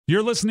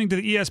You're listening to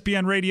the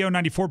ESPN Radio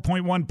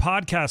 94.1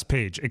 podcast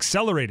page,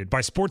 accelerated by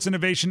Sports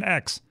Innovation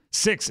X.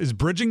 6 is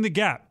bridging the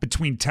gap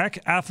between tech,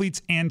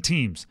 athletes, and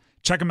teams.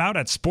 Check them out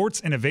at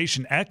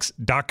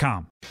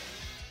sportsinnovationx.com.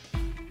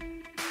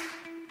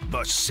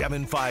 The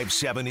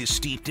 757 is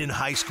steeped in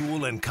high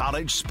school and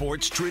college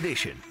sports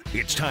tradition.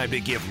 It's time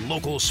to give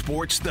local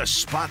sports the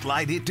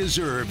spotlight it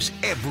deserves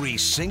every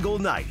single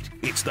night.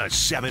 It's the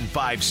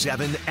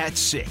 757 at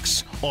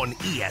 6 on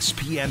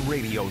ESPN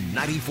Radio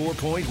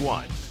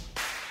 94.1.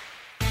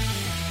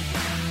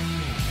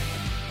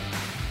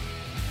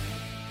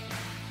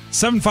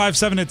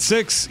 $757 at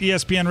 6,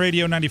 ESPN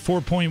Radio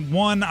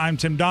 94.1. I'm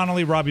Tim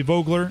Donnelly, Robbie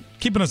Vogler,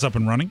 keeping us up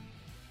and running.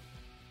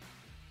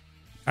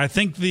 I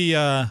think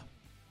the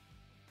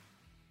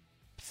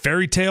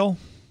fairy tale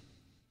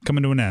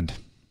coming to an end.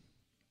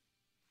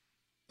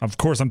 Of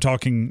course, I'm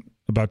talking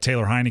about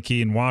Taylor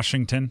Heinicke in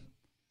Washington.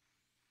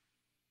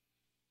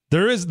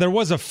 There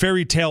was a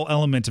fairy tale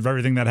element of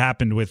everything that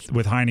happened with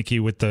Heinicke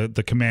with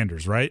the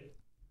Commanders, right?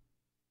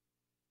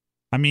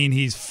 I mean,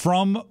 he's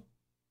from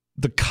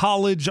the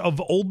College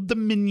of Old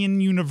Dominion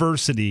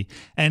University,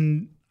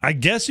 and I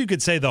guess you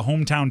could say the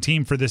hometown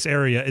team for this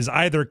area is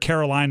either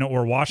Carolina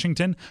or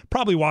Washington,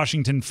 probably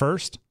Washington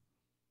first.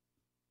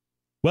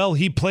 Well,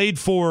 he played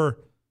for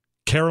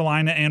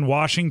Carolina and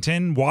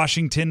Washington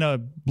a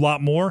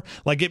lot more.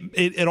 Like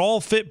it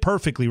all fit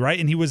perfectly, right?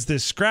 And he was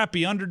this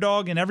scrappy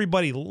underdog and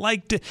everybody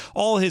liked it.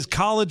 All his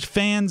college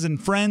fans and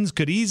friends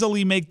could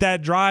easily make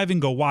that drive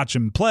and go watch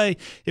him play.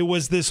 It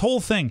was this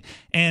whole thing.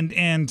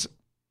 And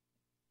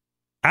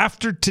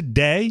after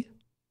today,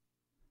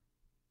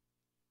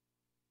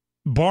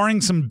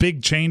 barring some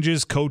big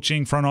changes,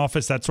 coaching, front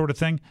office, that sort of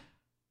thing,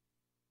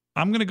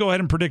 I'm going to go ahead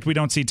and predict we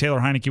don't see Taylor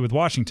Heinicke with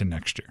Washington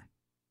next year.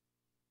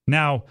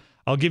 Now,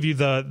 I'll give you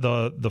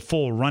the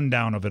full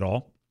rundown of it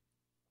all,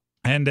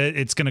 and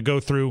it's going to go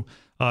through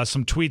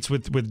some tweets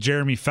with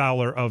Jeremy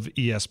Fowler of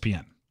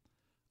ESPN.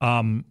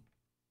 Let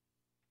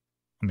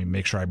me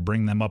make sure I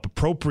bring them up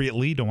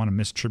appropriately. Don't want to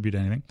misattribute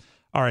anything.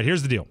 All right,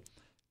 here's the deal.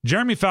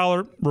 Jeremy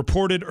Fowler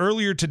reported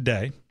earlier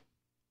today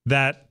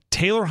that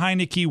Taylor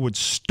Heinicke would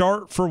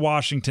start for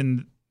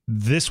Washington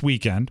this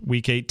weekend,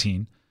 Week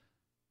 18,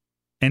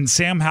 and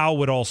Sam Howell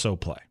would also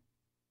play.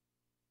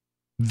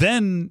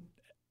 Then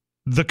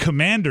the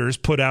Commanders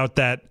put out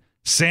that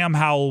Sam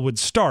Howell would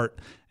start,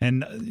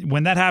 and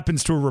when that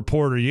happens to a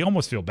reporter, you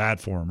almost feel bad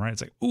for him, right?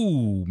 It's like,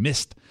 ooh,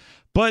 missed.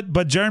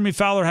 But Jeremy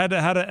Fowler had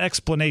an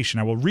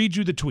explanation. I will read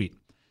you the tweet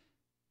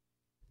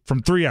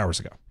from 3 hours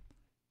ago.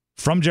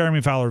 From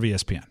Jeremy Fowler of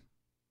ESPN.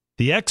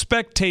 The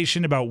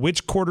expectation about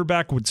which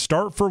quarterback would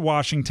start for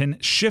Washington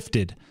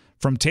shifted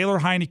from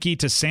Taylor Heinicke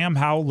to Sam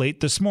Howell late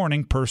this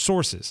morning, per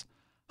sources.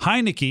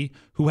 Heinicke,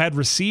 who had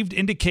received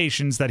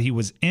indications that he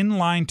was in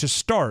line to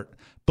start,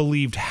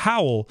 believed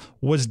Howell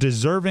was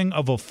deserving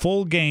of a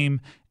full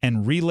game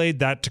and relayed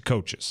that to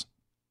coaches.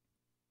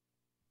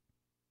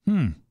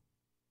 Now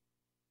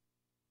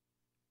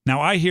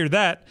I hear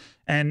that,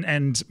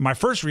 and my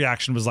first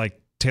reaction was like,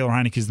 Taylor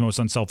Heinicke is the most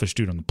unselfish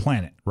dude on the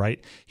planet,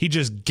 right? He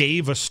just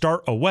gave a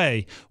start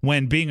away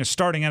when being a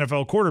starting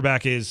NFL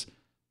quarterback is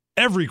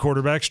every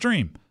quarterback's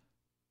dream.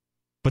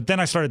 But then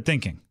I started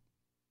thinking,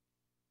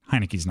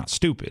 Heinicke's not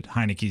stupid.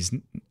 He's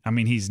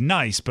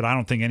nice, but I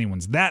don't think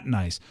anyone's that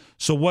nice.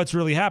 So what's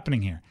really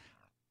happening here?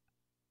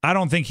 I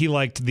don't think he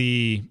liked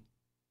and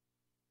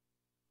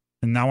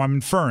now I'm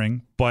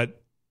inferring,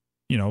 but,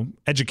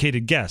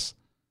 educated guess.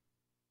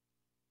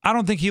 I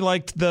don't think he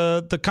liked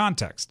the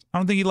context. I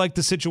don't think he liked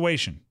the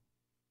situation.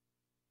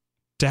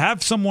 To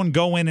have someone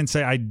go in and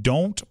say, I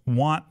don't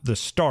want the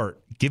start,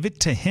 give it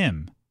to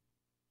him,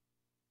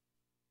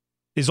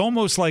 is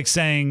almost like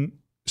saying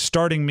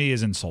starting me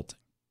is insulting.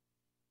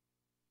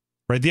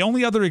 Right? The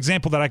only other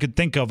example that I could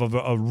think of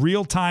a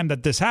real time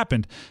that this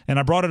happened, and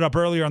I brought it up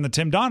earlier on the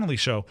Tim Donnelly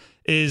show,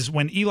 is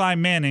when Eli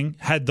Manning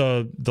had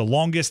the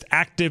longest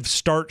active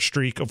start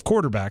streak of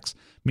quarterbacks,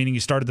 meaning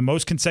he started the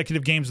most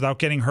consecutive games without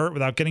getting hurt,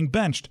 without getting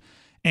benched,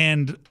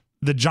 and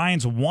the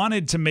Giants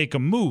wanted to make a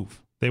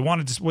move. They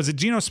wanted to, was it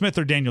Geno Smith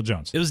or Daniel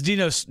Jones? It was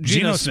Geno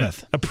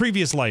Smith. A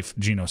previous life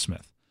Geno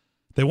Smith.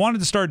 They wanted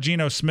to start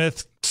Geno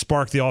Smith,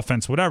 spark the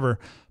offense, whatever,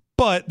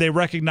 but they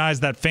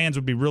recognized that fans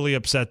would be really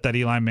upset that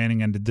Eli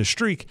Manning ended the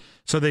streak.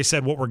 So they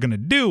said, what we're going to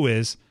do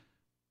is,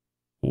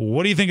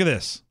 what do you think of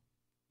this?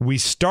 We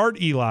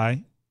start Eli,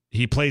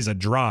 he plays a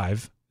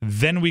drive,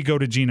 then we go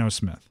to Geno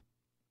Smith.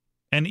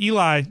 And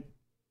Eli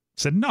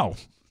said, no.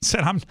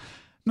 Said, I'm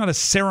not a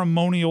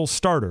ceremonial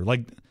starter.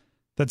 Like,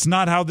 that's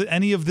not how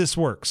any of this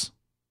works.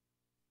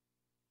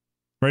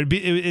 Right?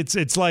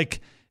 It's like,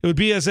 it would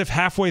be as if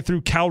halfway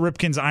through Cal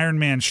Ripken's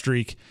Ironman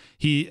streak,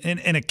 he,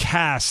 in a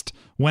cast,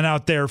 went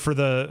out there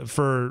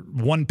for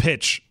one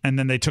pitch, and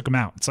then they took him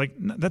out. It's like,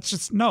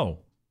 that's not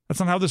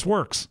how this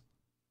works.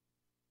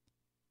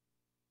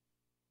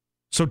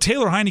 So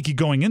Taylor Heinicke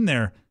going in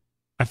there,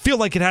 I feel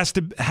like it has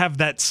to have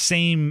that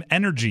same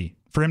energy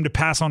for him to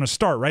pass on a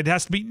start, right? It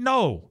has to be,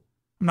 no,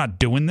 I'm not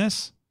doing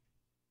this.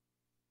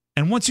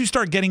 And once you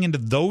start getting into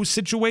those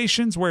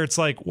situations where it's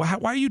like, why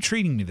are you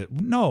treating me that?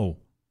 No.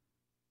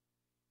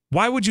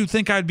 Why would you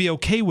think I'd be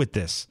okay with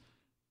this?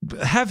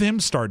 Have him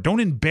start. Don't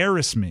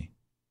embarrass me.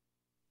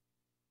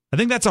 I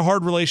think that's a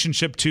hard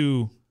relationship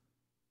to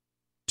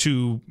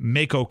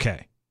make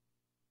okay.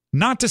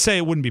 Not to say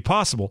it wouldn't be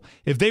possible.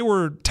 If they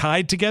were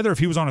tied together, if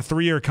he was on a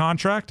 3-year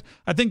contract,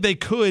 I think they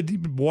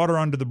could water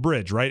under the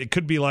bridge, right? It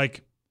could be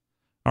like,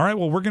 all right,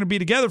 well, we're going to be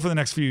together for the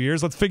next few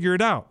years. Let's figure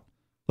it out.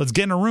 Let's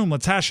get in a room.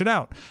 Let's hash it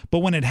out. But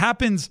when it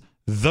happens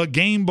the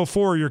game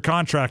before your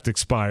contract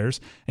expires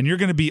and you're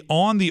going to be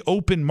on the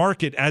open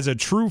market as a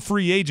true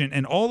free agent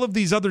and all of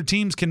these other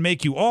teams can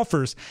make you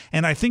offers,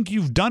 and I think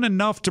you've done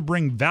enough to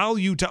bring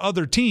value to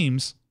other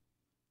teams,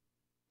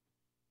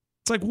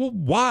 it's like, well,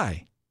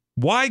 why?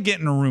 Why get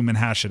in a room and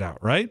hash it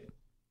out, right?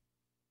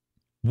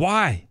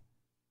 Why?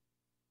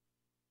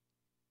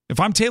 If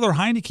I'm Taylor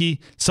Heinicke,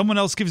 someone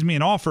else gives me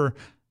an offer,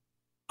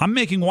 I'm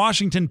making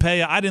Washington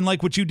pay I didn't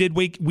like what you did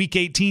week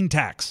 18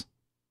 tax.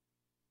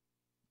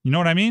 You know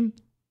what I mean?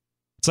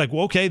 It's like,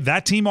 well, okay,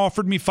 that team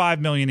offered me $5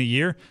 million a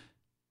year.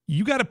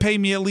 You got to pay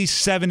me at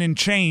least $7 and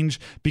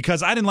change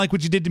because I didn't like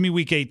what you did to me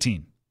week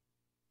 18.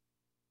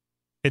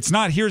 It's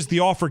not here's the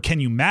offer, can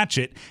you match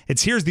it?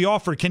 It's here's the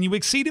offer, can you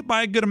exceed it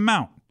by a good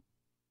amount?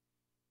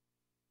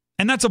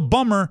 And that's a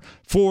bummer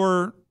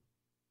for,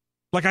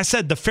 like I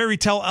said, the fairy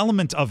tale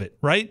element of it,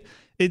 right?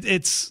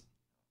 It's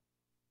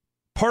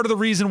part of the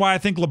reason why I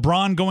think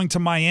LeBron going to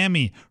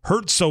Miami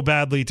hurt so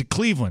badly to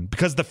Cleveland,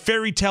 because the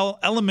fairy tale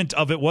element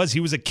of it was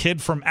he was a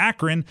kid from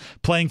Akron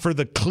playing for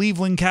the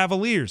Cleveland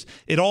Cavaliers.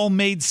 It all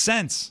made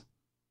sense.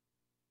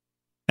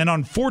 And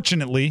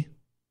unfortunately,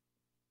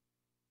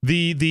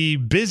 the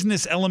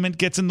business element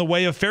gets in the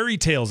way of fairy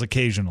tales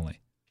occasionally.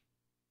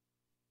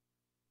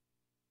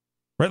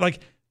 Right?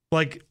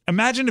 Like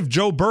imagine if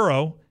Joe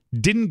Burrow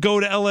didn't go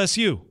to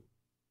LSU.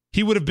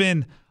 He would have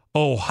been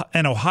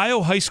an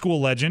Ohio high school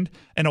legend,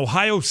 an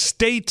Ohio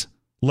State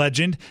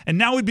legend, and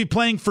now he'd be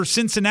playing for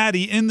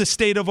Cincinnati in the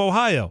state of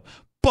Ohio.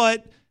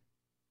 But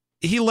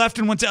he left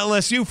and went to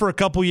LSU for a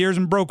couple years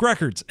and broke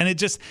records. And it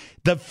just,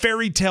 the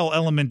fairy tale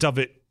element of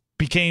it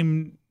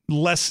became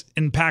less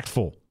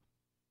impactful.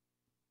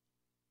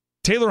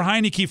 Taylor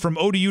Heinicke from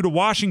ODU to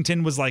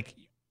Washington was like,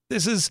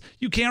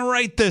 you can't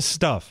write this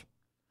stuff.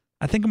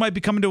 I think it might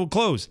be coming to a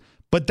close.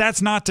 But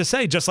that's not to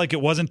say, just like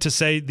it wasn't to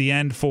say the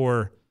end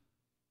for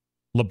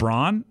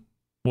LeBron,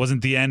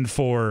 wasn't the end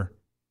for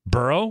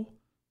Burrow,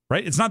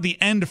 right? It's not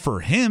the end for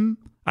him.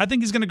 I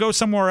think he's going to go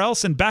somewhere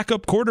else, and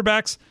backup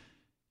quarterbacks,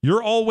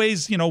 you're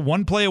always,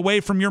 one play away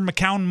from your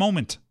McCown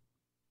moment.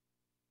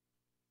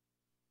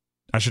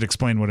 I should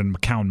explain what a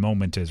McCown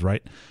moment is,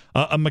 right?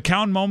 A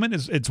McCown moment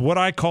it's what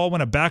I call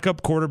when a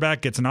backup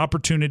quarterback gets an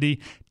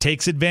opportunity,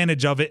 takes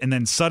advantage of it, and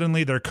then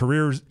suddenly their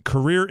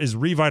career is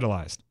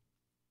revitalized.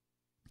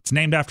 It's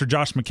named after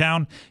Josh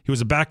McCown. He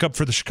was a backup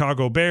for the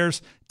Chicago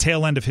Bears,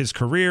 tail end of his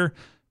career.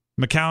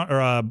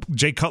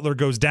 Jay Cutler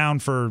goes down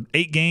for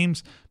 8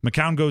 games.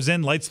 McCown goes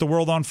in, lights the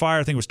world on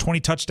fire. I think it was 20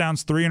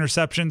 touchdowns, 3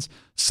 interceptions.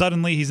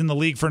 Suddenly, he's in the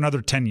league for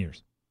another 10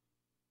 years.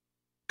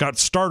 Got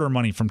starter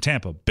money from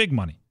Tampa, big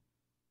money.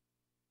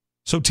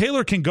 So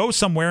Taylor can go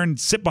somewhere and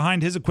sit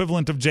behind his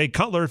equivalent of Jay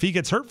Cutler. If he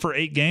gets hurt for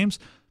 8 games,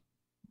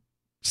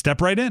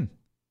 step right in.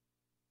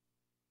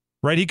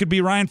 Right? He could be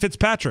Ryan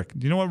Fitzpatrick.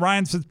 Do you know what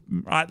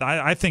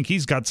I think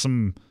he's got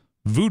some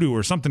voodoo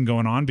or something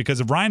going on,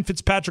 because if Ryan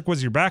Fitzpatrick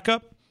was your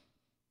backup,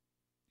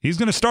 he's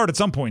going to start at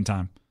some point in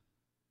time.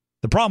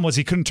 The problem was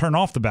he couldn't turn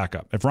off the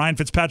backup. If Ryan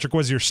Fitzpatrick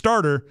was your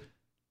starter,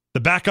 the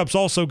backup's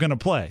also going to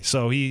play.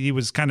 So he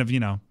was kind of,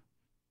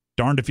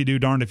 darned if you do,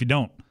 darned if you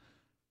don't.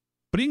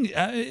 But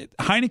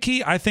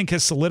Heinicke, I think,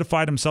 has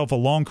solidified himself a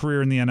long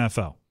career in the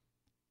NFL.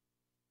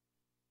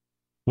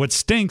 What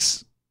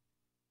stinks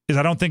is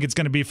I don't think it's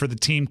going to be for the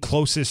team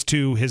closest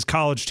to his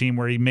college team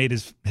where he made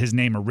his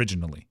name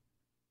originally.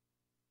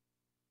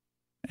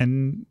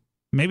 And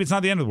maybe it's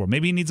not the end of the world.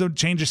 Maybe he needs a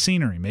change of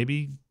scenery.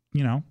 Maybe,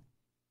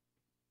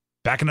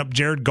 backing up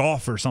Jared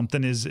Goff or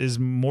something is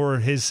more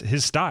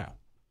his style.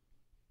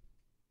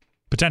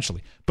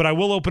 Potentially. But I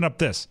will open up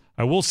this.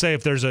 I will say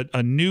if there's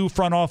a new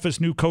front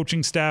office, new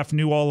coaching staff,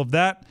 new all of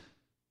that,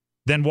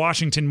 then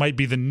Washington might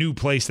be the new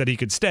place that he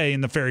could stay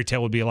and the fairy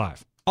tale would be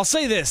alive. I'll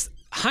say this.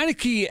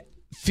 Heinicke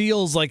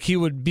feels like he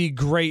would be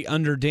great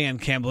under Dan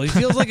Campbell. He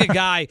feels like a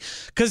guy,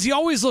 because he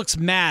always looks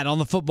mad on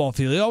the football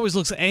field. He always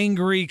looks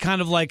angry, kind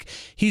of like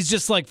he's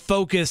just like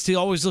focused. He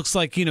always looks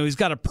like, he's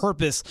got a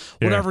purpose,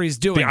 whatever he's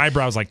doing. The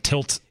eyebrows like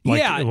tilt.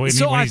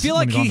 I feel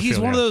like he's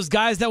one of those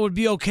guys that would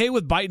be okay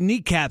with biting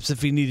kneecaps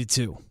if he needed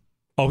to.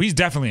 Oh, he's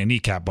definitely a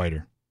kneecap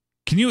biter.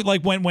 Can you,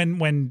 like,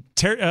 when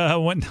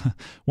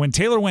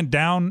Taylor went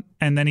down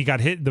and then he got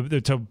hit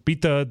to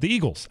beat the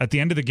Eagles at the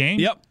end of the game?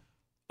 Yep.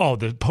 Oh,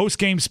 the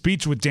post-game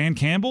speech with Dan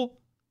Campbell?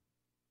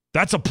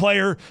 That's a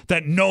player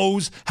that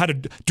knows how to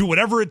do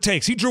whatever it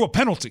takes. He drew a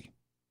penalty.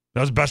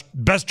 That was the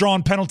best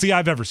drawn penalty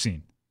I've ever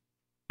seen.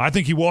 I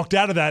think he walked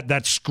out of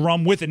that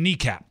scrum with a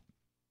kneecap.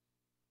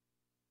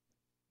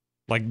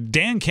 Like,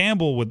 Dan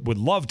Campbell would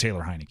love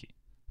Taylor Heinicke.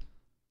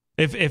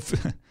 If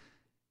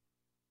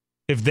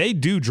they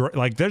do,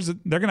 like, they're going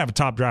to have a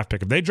top draft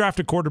pick. If they draft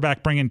a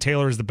quarterback, bring in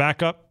Taylor as the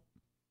backup,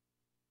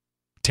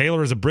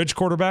 Taylor is a bridge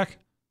quarterback,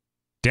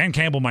 Dan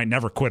Campbell might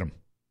never quit him.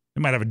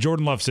 They might have a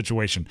Jordan Love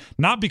situation.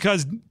 Not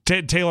because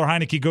Taylor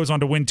Heineke goes on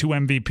to win 2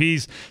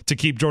 MVPs to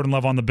keep Jordan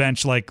Love on the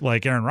bench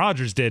like Aaron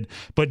Rodgers did,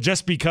 but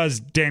just because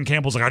Dan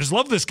Campbell's like, I just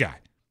love this guy.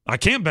 I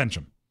can't bench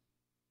him.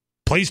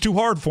 Plays too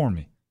hard for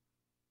me.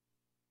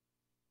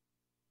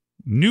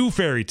 New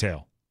fairy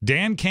tale.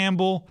 Dan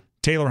Campbell,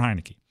 Taylor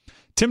Heineke.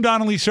 Tim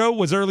Donnelly Show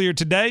was earlier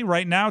today.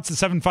 Right now, it's the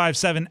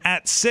 757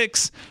 at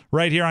 6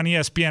 right here on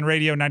ESPN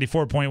Radio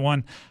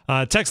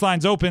 94.1. Text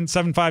line's open,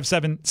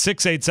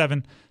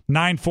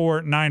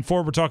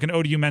 757-687-9494. We're talking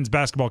ODU men's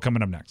basketball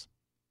coming up next.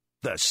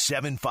 The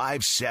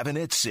 757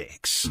 at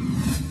 6.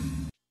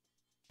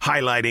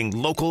 Highlighting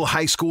local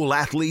high school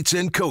athletes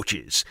and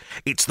coaches.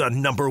 It's the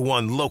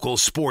 #1 local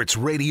sports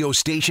radio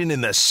station in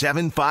the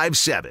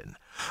 757.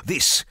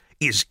 This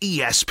is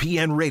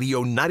ESPN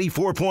Radio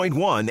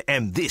 94.1,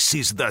 and this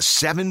is the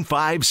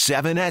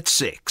 757 at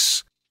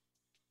 6.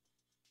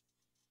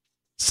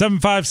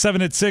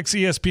 757 at 6,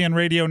 ESPN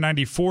Radio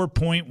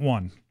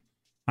 94.1.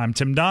 I'm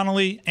Tim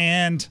Donnelly,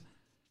 and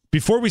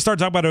before we start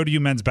talking about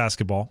ODU men's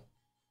basketball,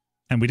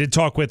 and we did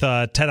talk with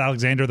Ted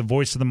Alexander, the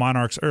voice of the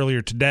Monarchs,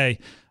 earlier today.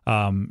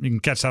 You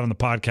can catch that on the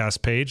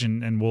podcast page,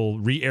 and we'll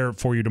re-air it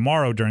for you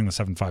tomorrow during the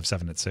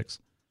 757 at 6.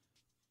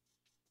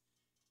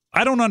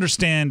 I don't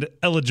understand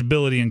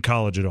eligibility in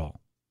college at all.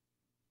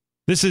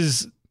 This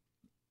is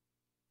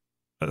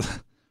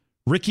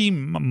Ricky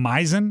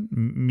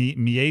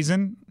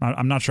Miezan.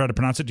 I'm not sure how to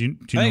pronounce it. Do you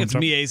I think it's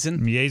Miezan.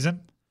 Miezan.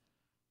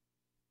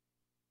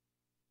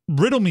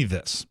 Riddle me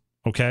this,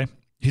 okay?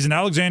 He's an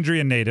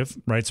Alexandria native,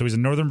 right? So he's a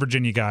Northern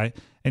Virginia guy,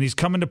 and he's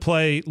coming to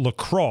play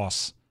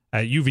lacrosse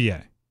at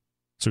UVA.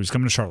 So he's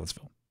coming to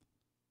Charlottesville.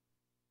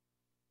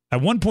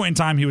 At one point in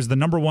time, he was the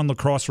 #1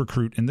 lacrosse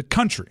recruit in the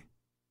country.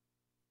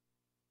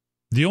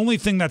 The only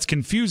thing that's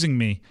confusing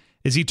me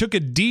is he took a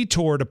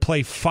detour to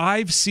play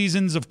 5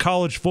 seasons of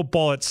college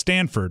football at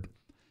Stanford.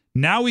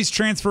 Now he's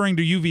transferring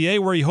to UVA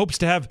where he hopes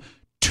to have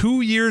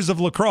 2 years of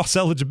lacrosse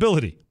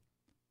eligibility.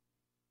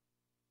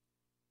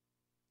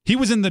 He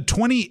was in the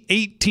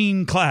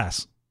 2018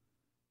 class.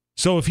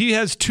 So if he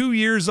has 2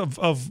 years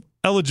of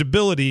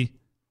eligibility,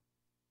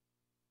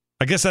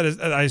 I guess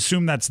I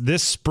assume that's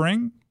this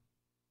spring?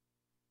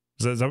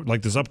 Is that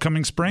like this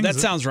upcoming spring? That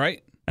sounds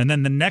right. And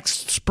then the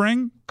next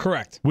spring?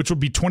 Correct. Which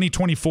would be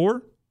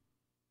 2024?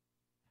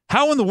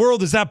 How in the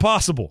world is that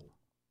possible?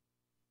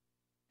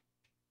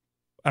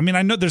 I mean,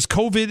 I know there's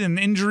COVID and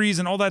injuries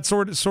and all that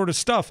sort of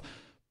stuff,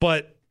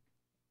 but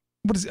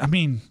what is? I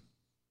mean,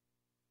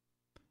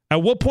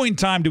 at what point in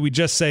time do we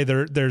just say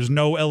there's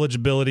no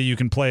eligibility? You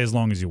can play as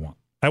long as you want.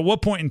 At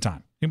what point in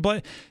time you can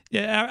play?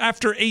 Yeah,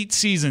 after 8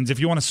 seasons, if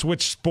you want to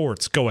switch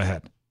sports, go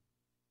ahead.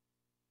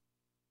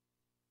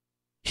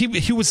 He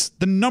was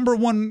the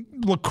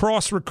 #1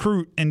 lacrosse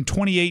recruit in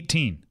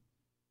 2018.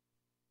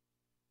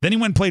 Then he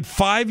went and played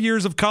 5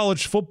 years of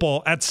college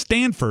football at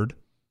Stanford.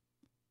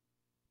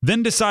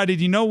 Then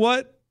decided, you know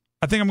what?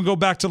 I think I'm going to go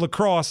back to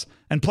lacrosse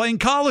and play in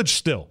college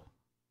still.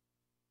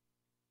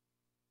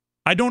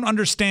 I don't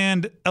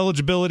understand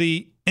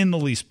eligibility in the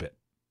least bit.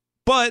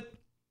 But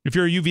if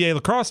you're a UVA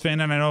lacrosse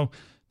fan, and I know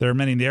there are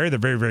many in the area, they're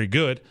very, very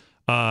good.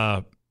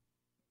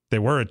 They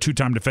were a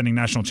 2-time defending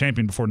national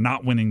champion before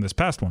not winning this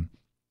past one.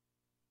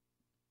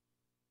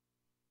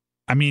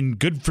 I mean,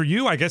 good for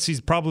you. I guess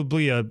he's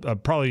probably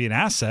probably an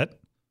asset.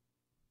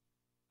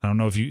 I don't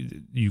know if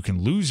you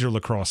can lose your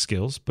lacrosse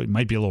skills, but he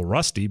might be a little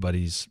rusty, but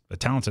he's a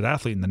talented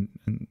athlete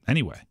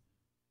anyway.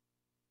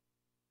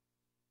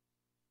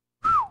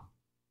 Whew.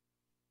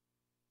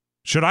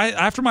 Should I,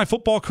 after my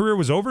football career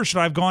was over, should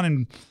I have gone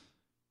and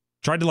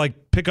tried to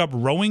pick up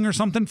rowing or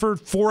something for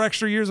 4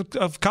 extra years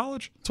of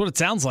college? That's what it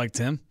sounds like,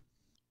 Tim.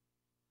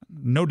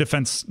 No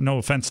offense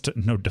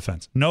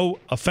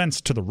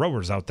to the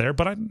rowers out there,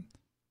 but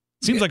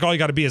seems like all you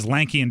got to be is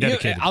lanky and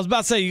dedicated. I was about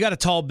to say, you got a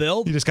tall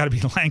build. You just got to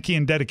be lanky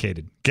and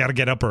dedicated. Got to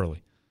get up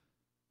early.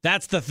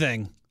 That's the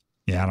thing.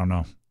 Yeah, I don't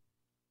know.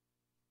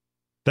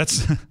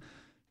 That's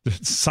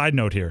side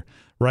note here,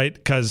 right?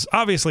 Because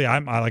obviously I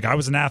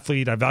was an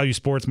athlete. I value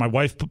sports. My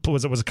wife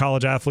was a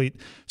college athlete.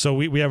 So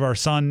we have our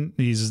son.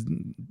 He's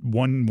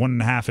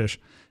 1.5-ish.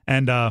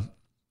 And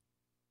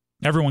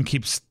everyone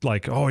keeps oh,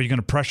 are you going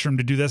to pressure him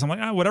to do this? I'm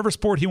like, whatever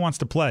sport he wants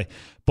to play.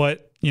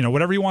 But,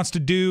 whatever he wants to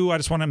do, I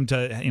just want him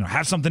to,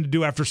 have something to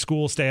do after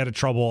school, stay out of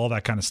trouble, all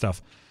that kind of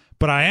stuff.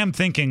 But I am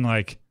thinking,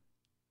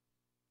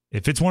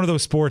 if it's one of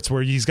those sports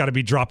where he's got to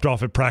be dropped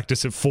off at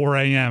practice at 4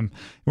 a.m.,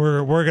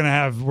 we're gonna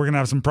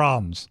have some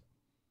problems.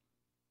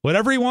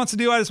 Whatever he wants to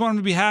do, I just want him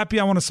to be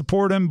happy. I want to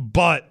support him.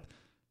 But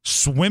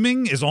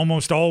swimming is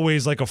almost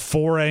always like a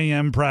 4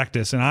 a.m.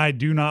 practice, and I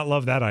do not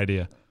love that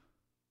idea.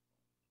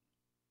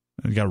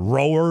 You got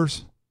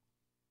rowers,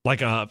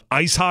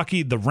 ice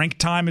hockey. The rink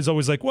time is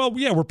always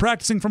we're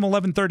practicing from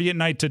 11:30 at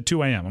night to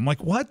 2 a.m. I'm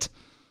like, what?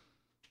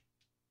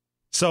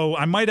 So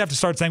I might have to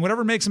start saying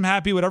whatever makes him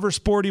happy, whatever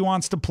sport he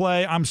wants to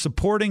play, I'm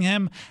supporting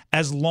him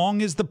as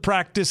long as the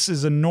practice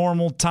is a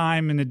normal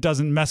time and it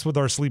doesn't mess with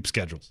our sleep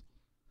schedules.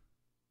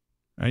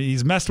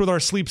 He's messed with our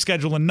sleep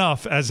schedule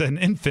enough as an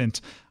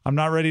infant. I'm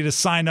not ready to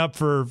sign up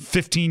for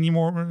 15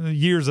 more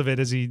years of it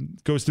as he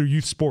goes through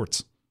youth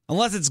sports.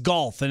 Unless it's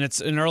golf and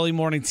it's an early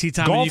morning tea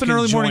time. Golf and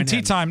early morning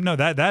tea time. No,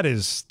 that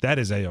is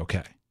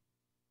A-okay.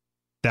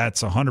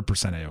 That's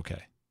 100% A-okay.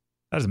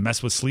 That doesn't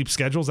mess with sleep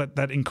schedules.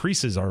 That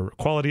increases our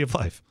quality of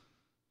life.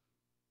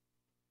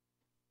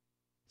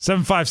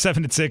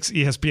 757-6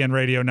 ESPN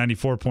Radio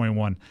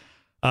 94.1.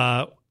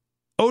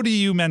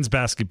 ODU men's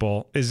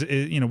basketball is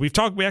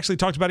we actually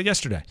talked about it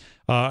yesterday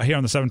here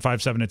on the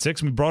 757 at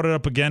 6. And we brought it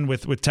up again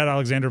with Ted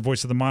Alexander,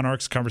 voice of the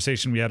Monarchs,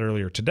 conversation we had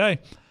earlier today.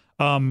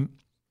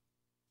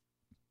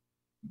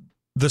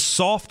 The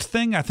soft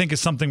thing, I think, is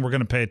something we're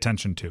going to pay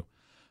attention to.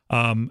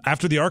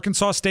 After the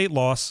Arkansas State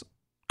loss,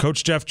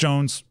 Coach Jeff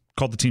Jones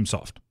called the team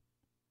soft.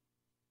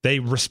 They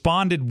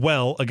responded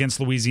well against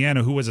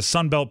Louisiana, who was a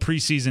Sun Belt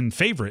preseason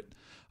favorite,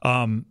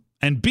 and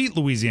beat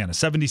Louisiana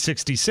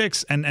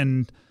 70-66.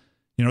 And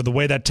the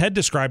way that Ted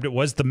described it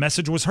was the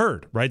message was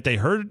heard, right? They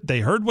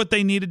heard what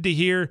they needed to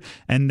hear,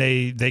 and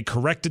they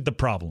corrected the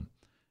problem.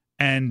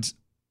 And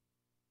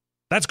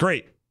that's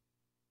great.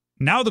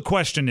 Now the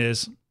question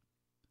is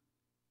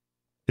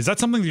that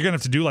something you're going to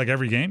have to do like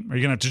every game? Are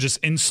you going to have to just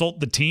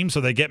insult the team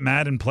so they get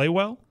mad and play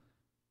well?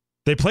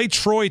 They play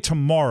Troy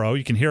tomorrow.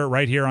 You can hear it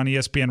right here on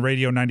ESPN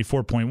Radio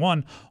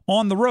 94.1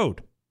 on the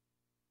road.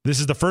 This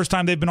is the first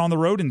time they've been on the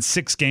road in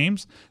 6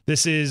 games.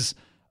 This is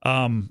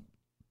a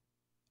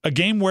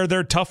game where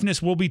their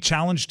toughness will be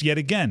challenged yet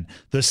again.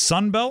 The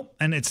Sun Belt,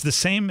 and it's the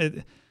same,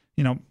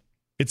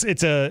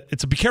 it's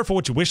a be careful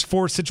what you wish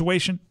for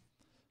situation.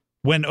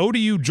 When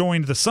ODU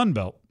joined the Sun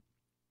Belt,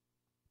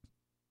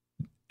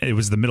 it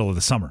was the middle of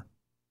the summer,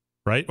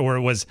 right? Or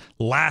it was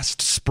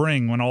last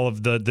spring when all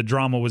of the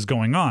drama was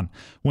going on.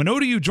 When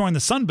ODU joined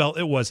the Sun Belt,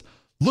 it was,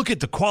 look at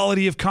the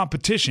quality of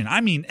competition. I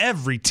mean,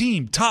 every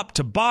team, top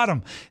to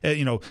bottom,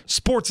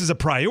 sports is a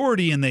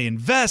priority, and they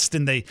invest,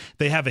 and they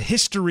have a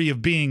history of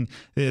being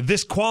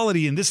this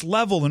quality and this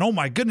level. And oh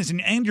my goodness,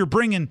 and you're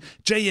bringing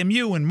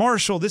JMU and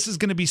Marshall. This is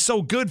going to be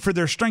so good for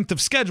their strength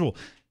of schedule,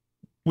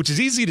 which is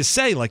easy to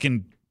say like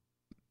in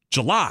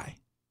July.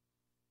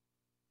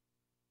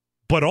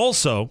 But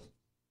also,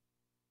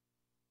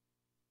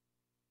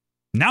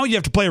 now you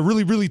have to play a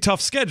really, really tough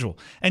schedule.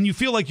 And you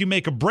feel like you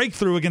make a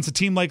breakthrough against a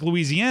team like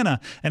Louisiana,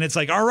 and it's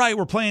like, all right,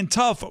 we're playing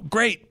tough.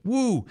 Great.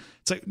 Woo.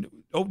 It's like,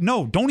 oh,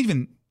 no, don't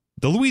even.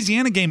 The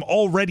Louisiana game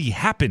already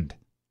happened,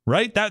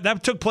 right?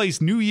 That took place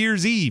New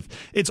Year's Eve.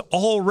 It's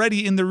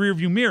already in the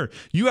rearview mirror.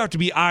 You have to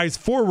be eyes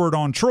forward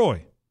on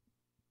Troy.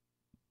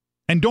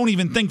 And don't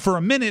even think for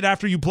a minute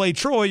after you play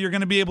Troy, you're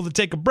going to be able to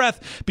take a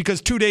breath, because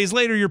 2 days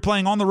later, you're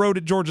playing on the road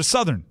at Georgia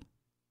Southern.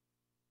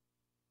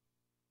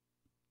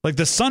 Like,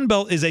 the Sun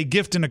Belt is a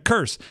gift and a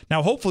curse.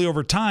 Now, hopefully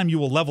over time you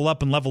will level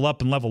up and level up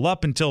and level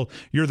up until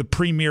you're the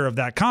premier of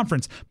that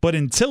conference. But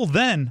until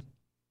then,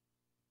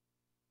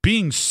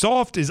 being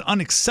soft is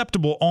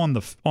unacceptable on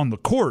the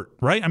court,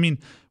 right? I mean,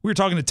 we were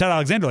talking to Ted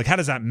Alexander, like, how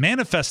does that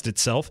manifest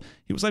itself?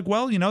 He was like,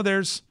 well,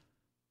 there's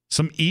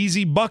some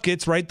easy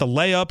buckets, right? The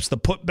layups, the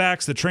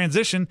putbacks, the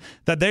transition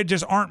that they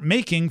just aren't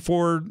making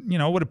for,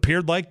 what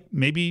appeared like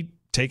maybe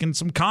taking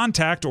some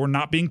contact or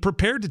not being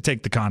prepared to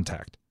take the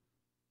contact.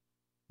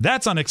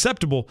 That's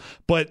unacceptable,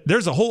 but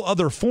there's a whole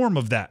other form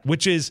of that,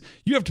 which is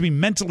you have to be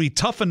mentally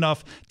tough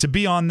enough to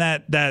be on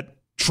that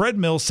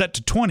treadmill set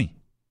to 20.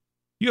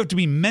 You have to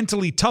be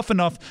mentally tough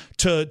enough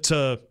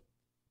to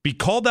be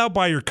called out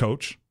by your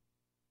coach,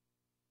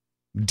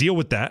 deal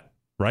with that,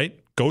 right?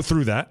 Go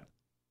through that.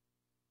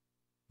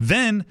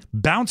 Then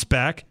bounce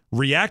back,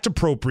 react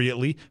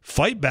appropriately,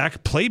 fight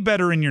back, play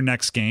better in your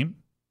next game,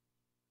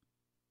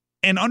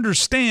 and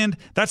understand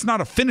that's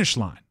not a finish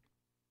line.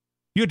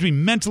 You have to be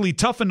mentally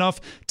tough enough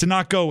to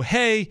not go,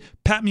 hey,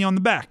 pat me on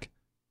the back.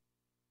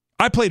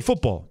 I played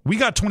football. We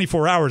got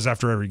 24 hours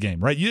after every game,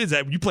 right?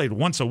 You played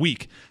once a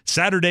week,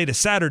 Saturday to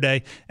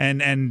Saturday,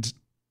 and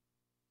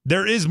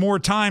there is more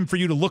time for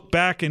you to look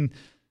back. And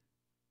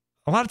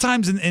a lot of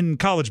times in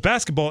college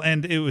basketball,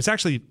 and it was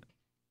actually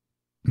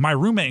my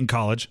roommate in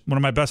college, one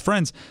of my best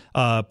friends,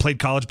 played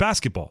college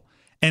basketball.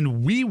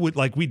 And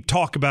we'd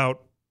talk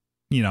about,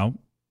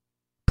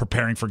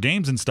 preparing for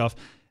games and stuff.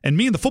 And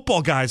me and the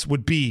football guys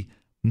would be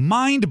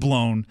mind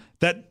blown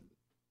that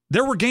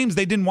there were games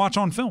they didn't watch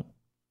on film.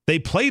 They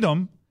played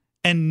them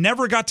and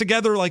never got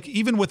together, like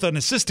even with an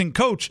assistant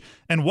coach,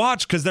 and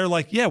watch, because they're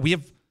like, yeah, we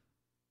have,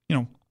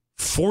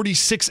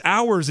 46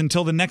 hours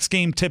until the next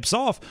game tips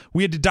off.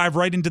 We had to dive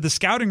right into the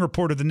scouting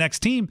report of the next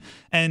team,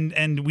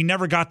 and we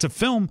never got to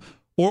film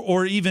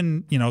or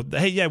even,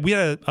 hey, yeah, we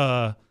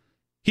had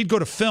he'd go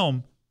to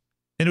film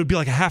and it would be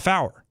like a half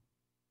hour.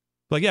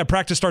 Like, yeah,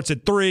 practice starts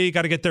at 3,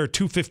 got to get there at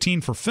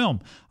 2:15 for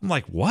film. I'm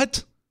like,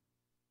 what?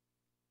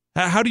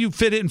 How do you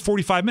fit it in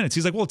 45 minutes?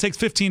 He's like, well, it takes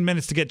 15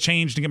 minutes to get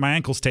changed and get my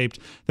ankles taped.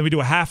 Then we do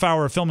a half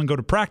hour of film and go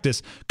to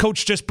practice.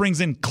 Coach just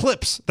brings in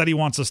clips that he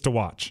wants us to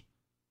watch.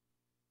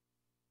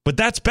 But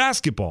that's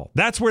basketball.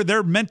 That's where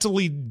they're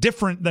mentally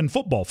different than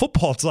football.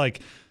 Football, it's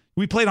like,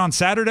 we played on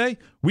Saturday.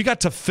 We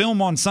got to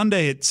film on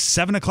Sunday at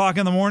 7 o'clock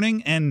in the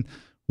morning, and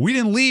We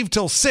didn't leave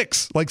till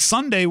 6. Like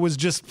Sunday was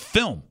just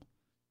film.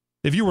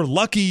 If you were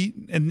lucky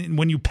and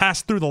when you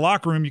passed through the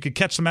locker room, you could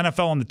catch some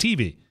NFL on the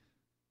TV.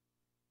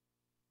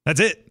 That's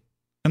it.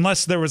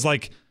 Unless there was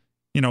like,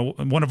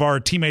 one of our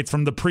teammates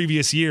from the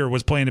previous year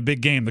was playing a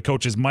big game. The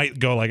coaches might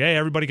go like, hey,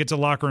 everybody get to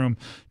the locker room,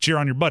 cheer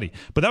on your buddy.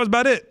 But that was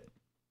about it.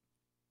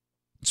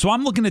 So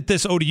I'm looking at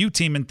this ODU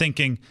team and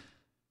thinking,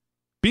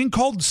 being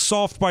called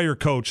soft by your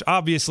coach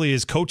obviously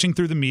is coaching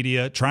through the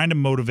media, trying to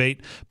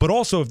motivate. But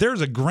also, if there's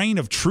a grain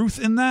of truth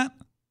in that,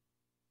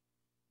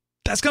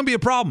 that's going to be a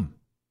problem,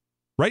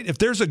 right? If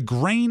there's a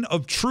grain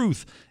of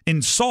truth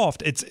in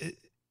soft,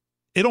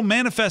 it'll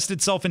manifest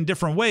itself in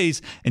different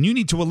ways, and you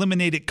need to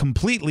eliminate it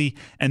completely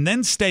and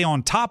then stay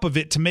on top of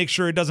it to make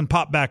sure it doesn't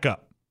pop back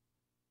up,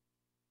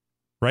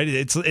 right?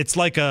 It's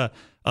like a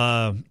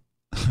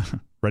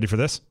ready for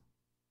this?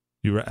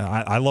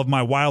 I love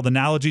my wild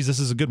analogies. This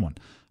is a good one.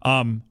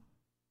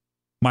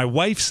 My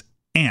wife's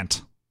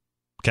aunt,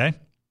 okay,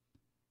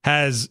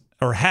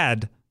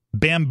 had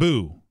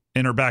bamboo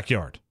in her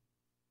backyard.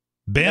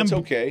 That's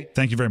okay.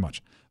 Thank you very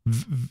much.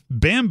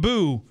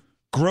 Bamboo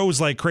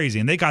grows like crazy,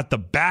 and they got the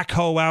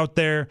backhoe out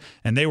there,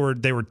 and they were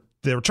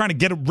trying to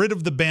get rid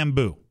of the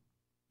bamboo.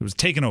 It was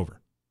taken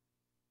over,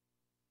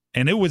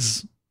 and it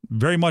was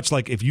very much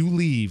like if you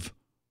leave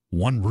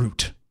one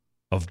root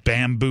of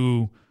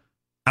bamboo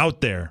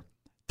out there,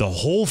 the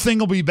whole thing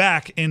will be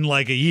back in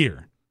like a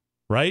year,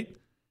 right?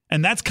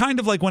 And that's kind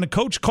of like when a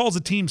coach calls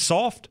a team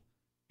soft,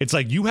 it's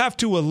like you have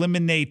to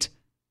eliminate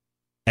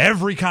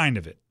every kind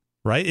of it,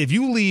 right? If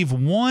you leave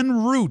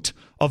one root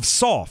of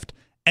soft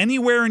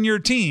anywhere in your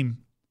team,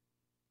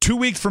 2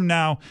 weeks from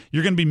now,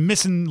 you're going to be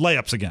missing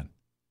layups again,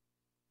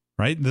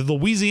 right? The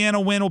Louisiana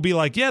win will be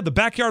like, yeah, the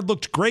backyard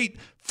looked great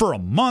for a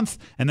month,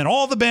 and then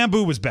all the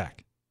bamboo was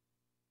back.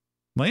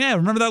 Like, yeah,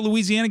 remember that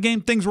Louisiana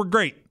game? Things were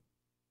great.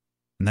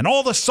 And then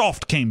all the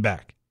soft came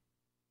back.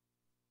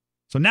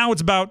 So now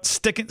it's about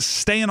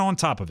staying on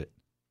top of it.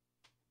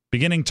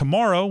 Beginning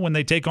tomorrow when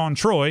they take on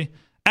Troy,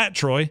 at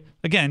Troy.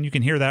 Again, you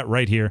can hear that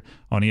right here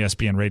on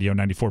ESPN Radio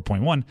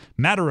 94.1.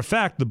 Matter of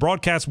fact, the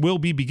broadcast will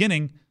be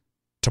beginning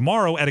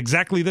tomorrow at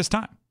exactly this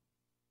time.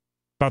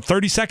 About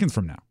 30 seconds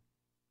from now.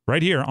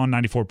 Right here on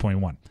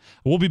 94.1.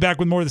 We'll be back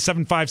with more of the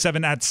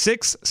 757 at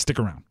 6. Stick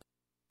around.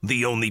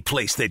 The only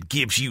place that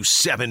gives you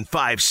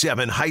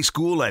 757 high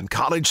school and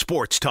college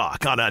sports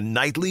talk on a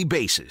nightly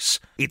basis.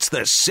 It's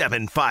the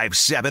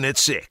 757 at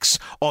 6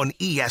 on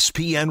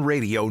ESPN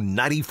Radio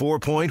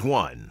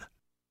 94.1.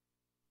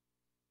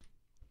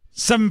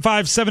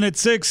 757 at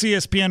 6,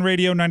 ESPN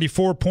Radio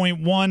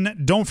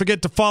 94.1. Don't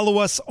forget to follow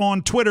us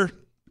on Twitter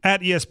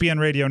at ESPN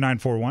Radio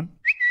 941.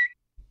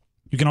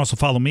 You can also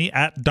follow me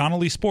at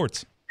Donnelly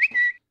Sports.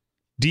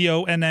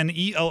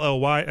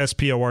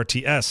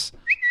 DONNELLYSPORTS.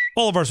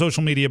 All of our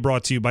social media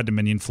brought to you by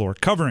Dominion Floor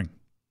Covering.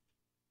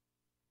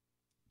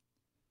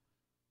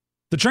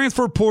 The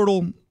transfer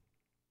portal,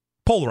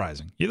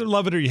 polarizing. You either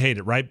love it or you hate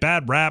it, right?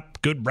 Bad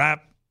rap, good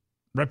rap,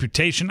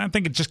 reputation. I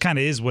think it just kind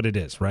of is what it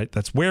is, right?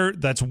 That's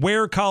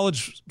where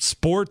college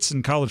sports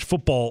and college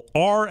football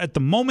are at the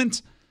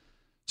moment.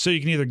 So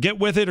you can either get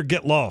with it or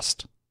get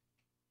lost.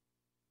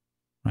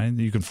 Right?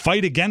 You can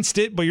fight against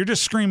it, but you're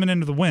just screaming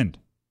into the wind.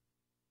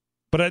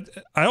 But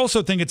I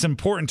also think it's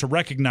important to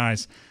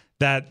recognize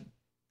that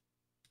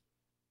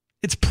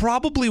it's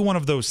probably one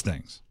of those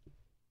things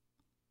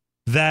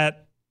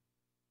that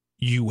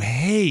you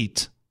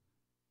hate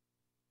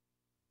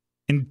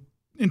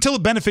until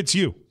it benefits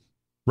you,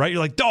 right? You're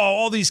like, oh,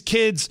 all these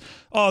kids,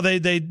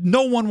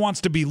 no one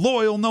wants to be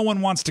loyal. No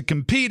one wants to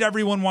compete.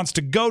 Everyone wants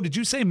to go. Did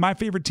you say my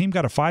favorite team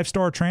got a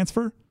 5-star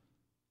transfer?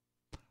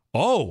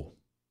 Oh,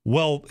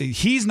 well,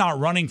 he's not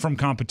running from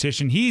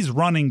competition. He's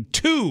running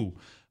to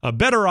a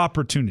better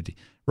opportunity,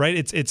 right?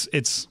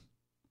 It's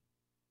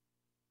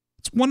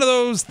one of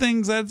those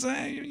things that's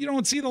you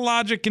don't see the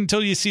logic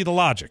until you see the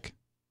logic.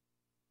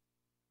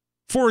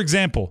 For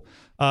example,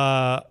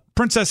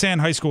 Princess Anne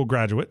High School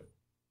graduate,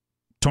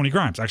 Tony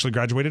Grimes, actually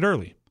graduated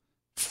early.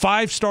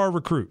 5-star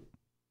recruit.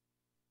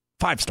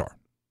 5-star.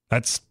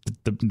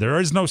 There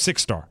is no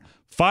 6-star.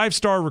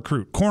 5-star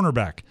recruit,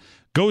 cornerback,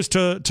 goes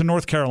to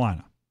North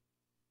Carolina.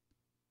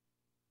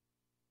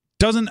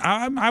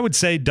 I would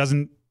say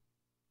doesn't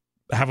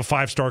have a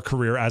 5-star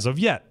career as of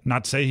yet.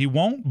 Not to say he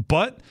won't,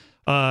 but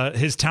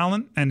his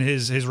talent and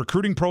his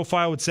recruiting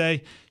profile would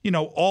say,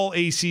 all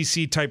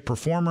ACC type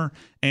performer.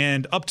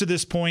 And up to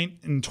this point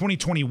in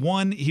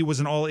 2021, he was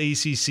an all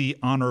ACC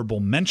honorable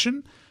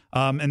mention.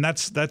 And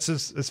that's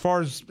as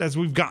far as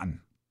we've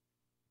gotten.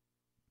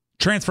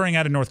 Transferring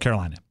out of North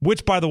Carolina,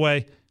 which, by the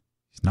way,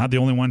 he's not the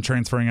only one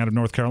transferring out of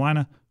North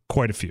Carolina,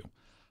 quite a few.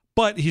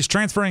 But he's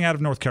transferring out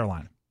of North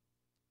Carolina.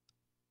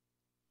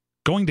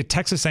 Going to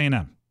Texas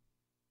A&M.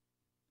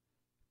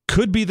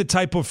 Could be the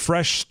type of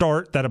fresh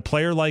start that a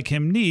player like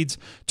him needs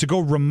to go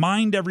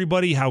remind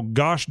everybody how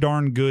gosh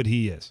darn good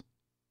he is.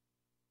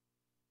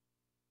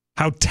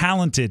 How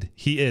talented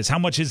he is. How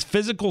much his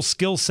physical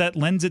skill set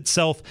lends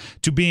itself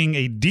to being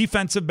a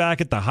defensive back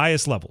at the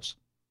highest levels.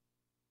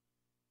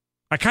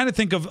 I kind of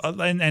think of,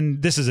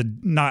 and this is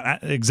not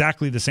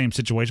exactly the same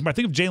situation, but I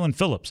think of Jalen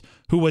Phillips,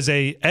 who was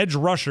a edge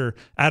rusher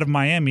out of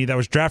Miami that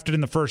was drafted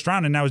in the first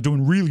round and now is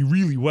doing really,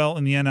 really well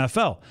in the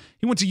NFL.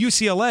 He went to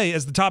UCLA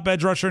as the top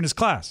edge rusher in his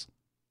class.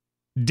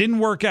 Didn't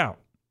work out.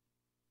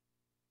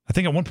 I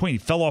think at one point he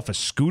fell off a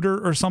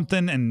scooter or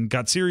something and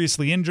got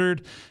seriously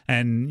injured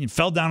and he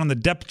fell down on the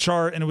depth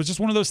chart, and it was just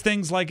one of those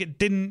things like it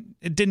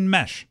didn't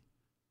mesh.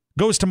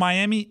 Goes to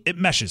Miami, it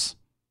meshes.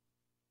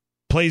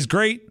 Plays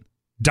great,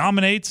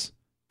 dominates,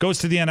 goes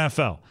to the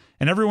NFL.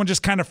 And everyone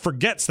just kind of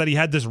forgets that he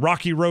had this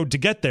rocky road to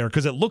get there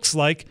because it looks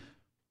like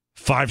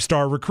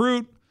 5-star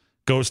recruit,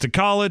 goes to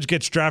college,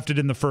 gets drafted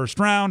in the first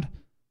round.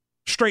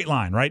 Straight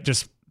line, right?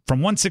 Just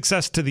from one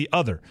success to the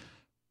other.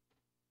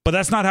 But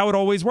that's not how it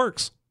always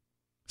works.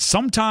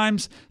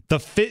 Sometimes the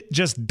fit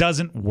just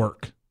doesn't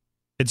work.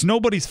 It's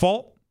nobody's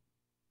fault.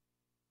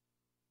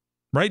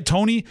 Right?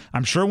 Tony,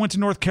 I'm sure, went to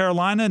North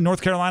Carolina.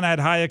 North Carolina had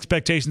high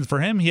expectations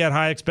for him. He had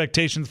high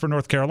expectations for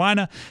North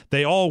Carolina.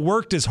 They all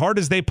worked as hard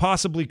as they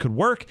possibly could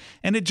work,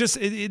 and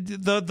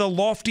the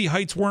lofty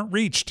heights weren't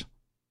reached.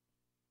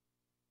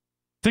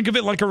 Think of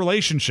it like a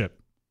relationship.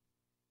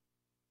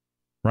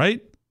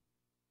 Right?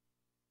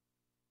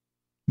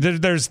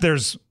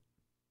 There's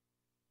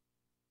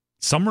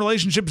some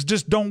relationships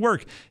just don't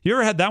work. You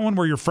ever had that one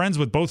where you're friends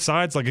with both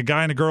sides, like a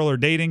guy and a girl are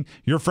dating,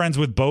 you're friends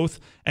with both,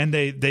 and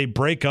they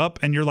break up,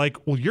 and you're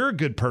like, well, you're a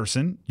good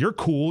person, you're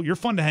cool, you're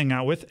fun to hang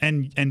out with,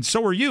 and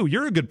so are you.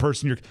 You're a good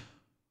person.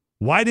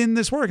 Why didn't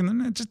this work? And then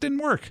it just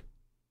didn't work.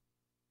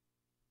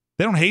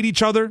 They don't hate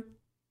each other.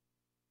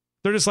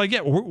 They're just like,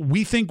 yeah,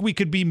 we think we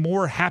could be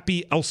more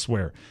happy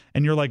elsewhere.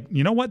 And you're like,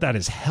 you know what? That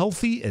is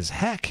healthy as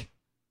heck.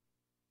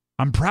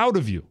 I'm proud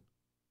of you.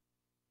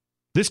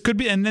 This could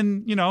be, and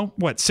then,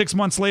 6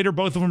 months later,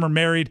 both of them are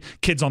married,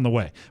 kids on the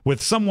way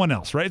with someone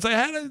else, right? It's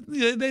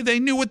like, they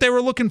knew what they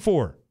were looking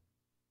for.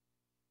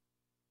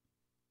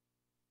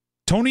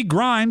 Tony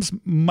Grimes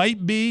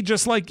might be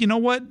just like, you know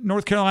what?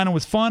 North Carolina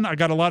was fun. I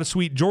got a lot of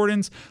sweet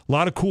Jordans, a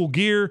lot of cool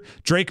gear.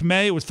 Drake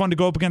May, it was fun to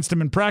go up against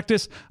him in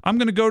practice. I'm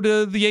going to go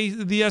to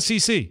the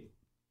SEC.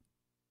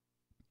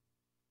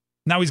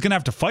 Now he's going to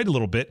have to fight a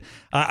little bit.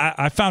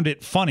 I found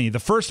it funny. The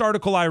first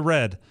article I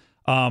read,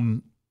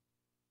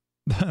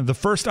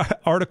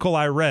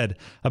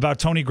 about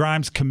Tony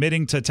Grimes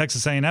committing to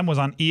Texas A&M was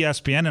on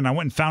ESPN, and I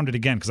went and found it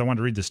again because I wanted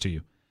to read this to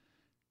you.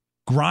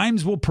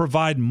 Grimes will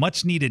provide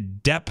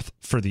much-needed depth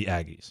for the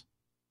Aggies.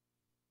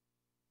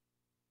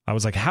 I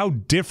was like, how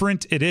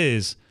different it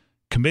is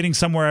committing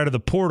somewhere out of the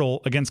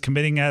portal against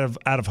committing out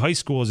of high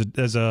school as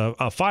a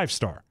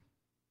 5-star.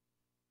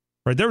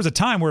 Right? There was a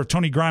time where if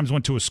Tony Grimes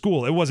went to a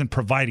school, it wasn't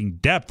providing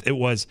depth. It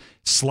was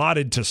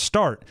slotted to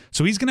start.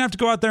 So he's going to have to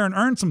go out there and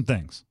earn some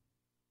things.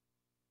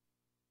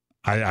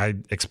 I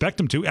expect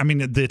him to. I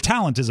mean, the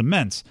talent is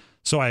immense,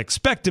 so I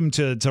expect him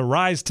to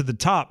rise to the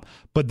top,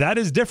 but that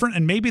is different,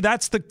 and maybe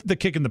that's the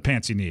kick in the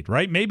pants you need,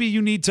 right? Maybe you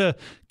need to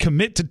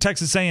commit to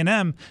Texas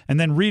A&M and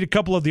then read a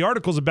couple of the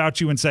articles about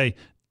you and say,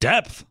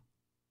 depth.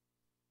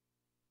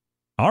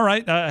 All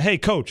right, hey,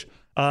 coach,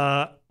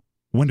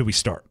 when do we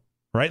start,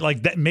 right?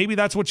 Like that. Maybe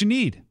that's what you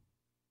need.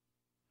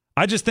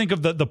 I just think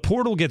of the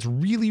portal gets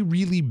really,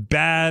 really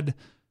bad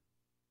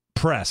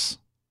press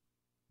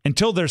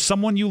until there's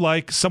someone you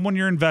like, someone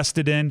you're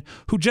invested in,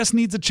 who just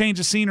needs a change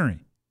of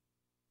scenery.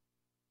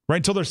 Right?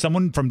 Until there's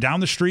someone from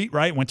down the street,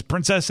 right? Went to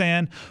Princess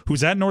Anne,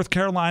 who's at North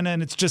Carolina,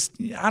 and it's just,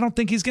 I don't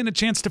think he's getting a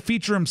chance to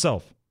feature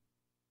himself.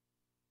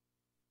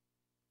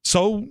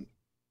 So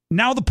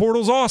now the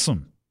portal's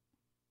awesome.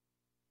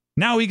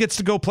 Now he gets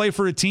to go play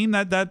for a team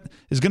that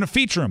is going to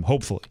feature him,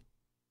 hopefully.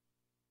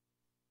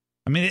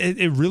 I mean,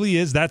 it really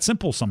is that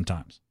simple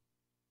sometimes.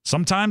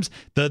 Sometimes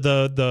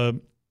the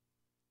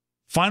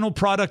final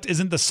product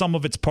isn't the sum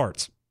of its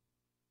parts,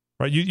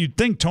 right? You'd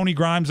think Tony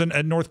Grimes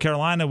at North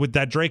Carolina with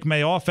that Drake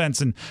May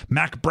offense and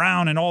Mac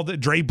Brown and all the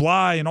Dre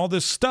Bly and all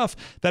this stuff,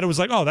 that it was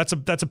like, oh, that's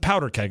a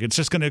powder keg. It's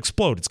just going to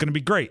explode. It's going to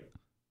be great.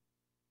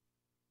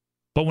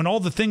 But when all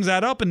the things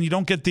add up and you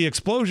don't get the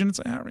explosion, it's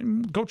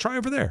like, go try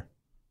over there.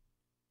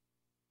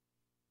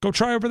 Go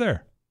try over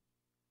there.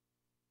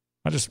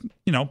 I just,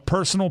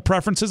 personal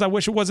preferences. I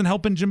wish it wasn't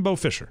helping Jimbo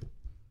Fisher.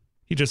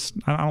 I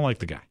don't like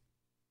the guy.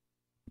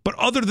 But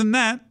other than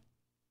that,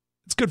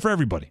 it's good for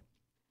everybody.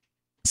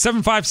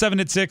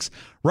 757-6,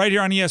 right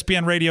here on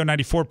ESPN Radio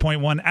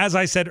 94.1. As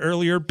I said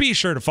earlier, be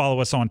sure to follow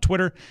us on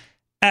Twitter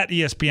at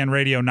ESPN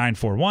Radio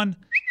 941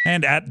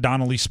 and at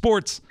Donnelly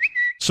Sports.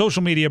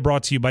 Social media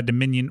brought to you by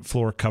Dominion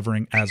Floor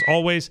Covering, as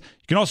always.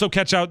 You can also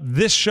catch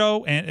this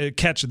show and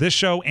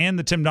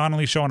the Tim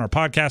Donnelly Show on our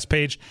podcast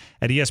page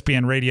at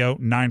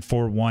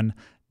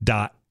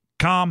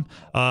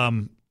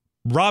ESPNRadio941.com.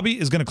 Robbie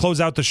is going to close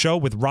out the show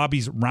with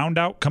Robbie's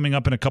Roundout coming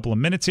up in a couple of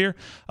minutes here.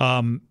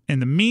 In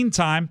the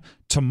meantime,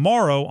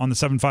 tomorrow on the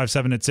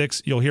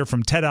 757-6, you'll hear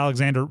from Ted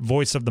Alexander,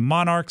 voice of the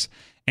Monarchs,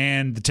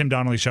 and the Tim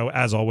Donnelly Show,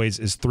 as always,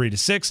 is 3 to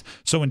 6.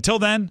 So until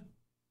then,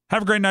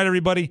 have a great night,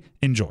 everybody.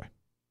 Enjoy.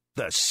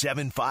 The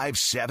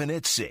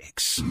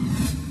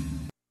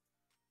 757-6.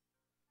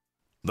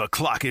 The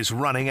clock is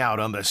running out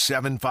on the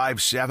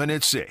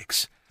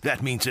 757-6.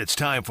 That means it's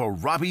time for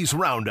Robbie's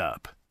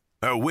Roundup.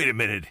 Oh, wait a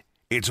minute.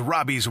 It's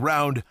Robbie's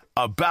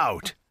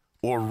Roundabout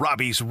or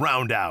Robbie's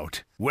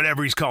Roundout.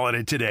 Whatever he's calling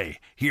it today.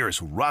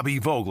 Here's Robbie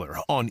Vogler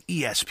on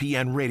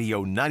ESPN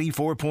Radio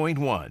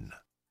 94.1.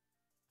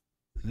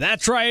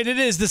 That's right. It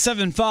is the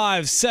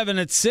 757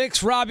 at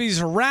 6.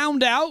 Robbie's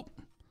Roundout.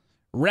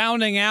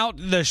 Rounding out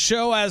the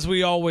show as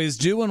we always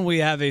do, and we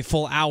have a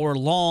full hour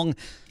long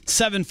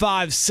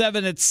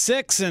 757 at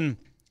 6. And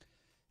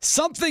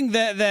something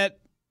that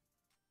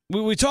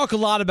we talk a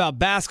lot about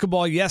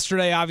basketball.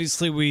 Yesterday,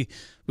 obviously, we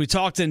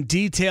talked in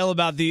detail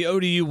about the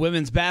ODU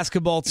women's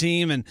basketball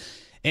team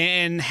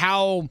and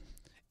how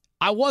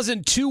I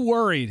wasn't too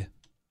worried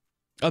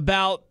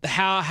about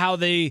how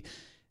they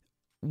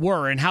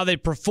were and how they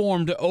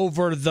performed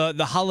over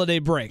the holiday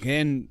break.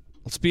 And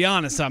let's be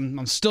honest,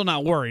 I'm still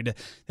not worried.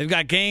 They've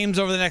got games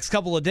over the next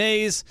couple of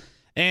days,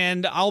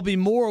 and I'll be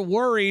more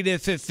worried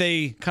if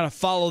they kind of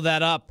follow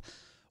that up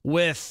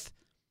with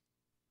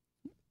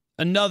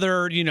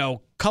another,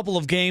 couple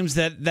of games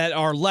that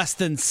are less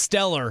than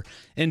stellar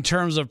in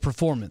terms of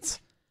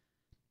performance.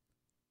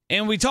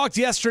 And we talked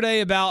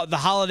yesterday about the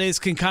holidays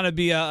can kind of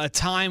be a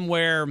time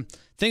where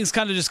things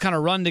kind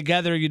of run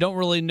together. You don't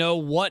really know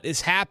what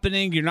is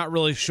happening. You're not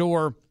really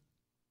sure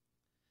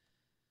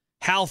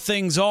how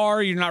things are.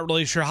 You're not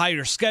really sure how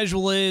your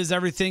schedule is.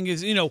 Everything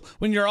is,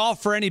 when you're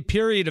off for any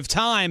period of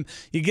time,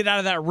 you get out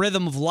of that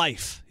rhythm of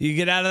life. You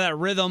get out of that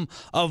rhythm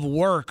of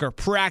work or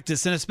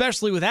practice. And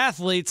especially with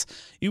athletes,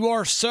 you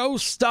are so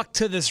stuck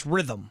to this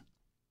rhythm.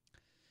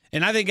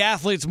 And I think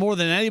athletes more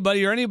than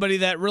anybody or anybody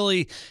that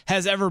really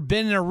has ever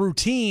been in a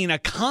routine, a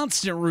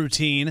constant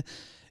routine,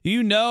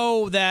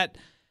 that,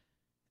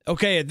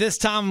 okay, at this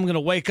time I'm going to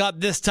wake up,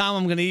 this time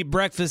I'm going to eat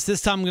breakfast,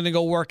 this time I'm going to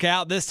go work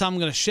out, this time I'm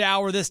going to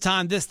shower, this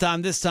time,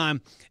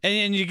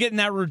 and you get in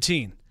that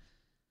routine.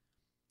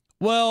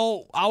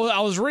 Well,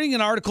 I was reading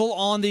an article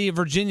on the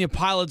Virginia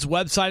Pilots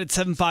website at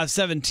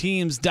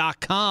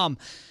 757teams.com,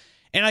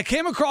 and I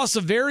came across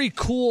a very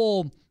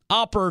cool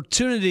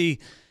opportunity,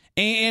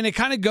 and it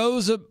kind of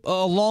goes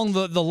along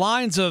the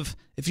lines of,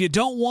 if you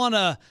don't want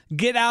to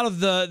get out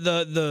of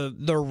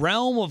the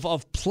realm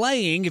of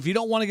playing, if you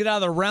don't want to get out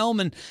of the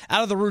realm and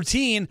out of the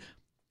routine,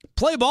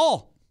 play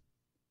ball.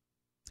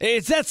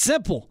 It's that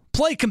simple.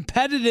 Play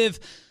competitive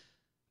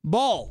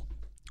ball.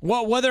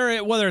 Well,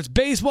 whether it's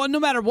baseball, no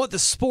matter what the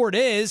sport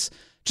is,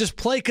 just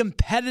play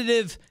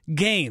competitive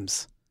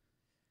games.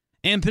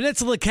 And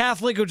Peninsula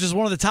Catholic, which is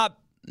one of the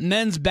top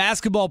men's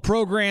basketball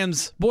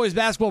programs, boys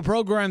basketball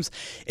programs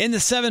in the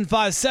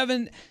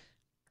 757,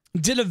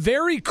 did a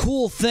very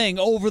cool thing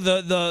over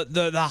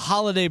the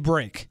holiday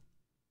break.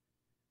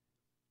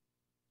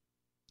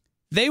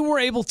 They were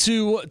able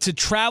to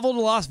travel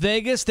to Las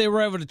Vegas. They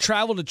were able to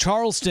travel to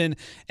Charleston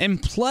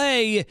and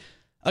play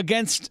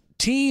against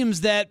teams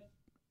that,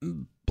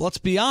 let's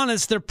be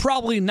honest, they're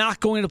probably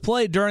not going to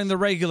play during the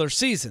regular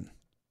season.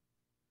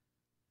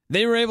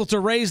 They were able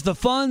to raise the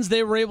funds.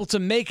 They were able to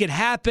make it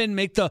happen,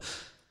 make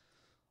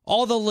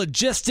all the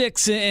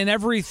logistics and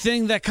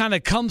everything that kind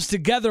of comes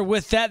together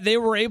with that. They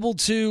were able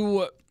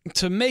to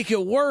make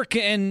it work,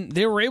 and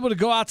they were able to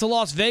go out to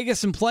Las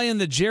Vegas and play in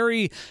the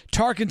Jerry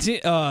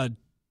Tarkanian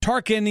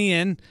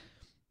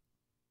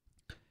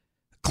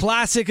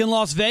Classic in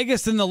Las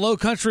Vegas and the Low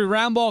Country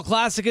Roundball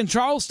Classic in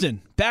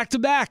Charleston,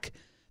 back-to-back.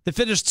 They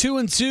finished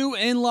 2-2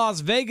 in Las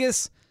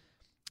Vegas,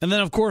 and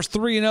then, of course,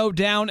 3-0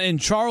 down in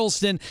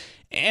Charleston.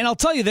 And I'll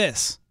tell you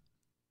this,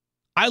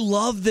 I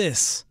love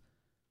this.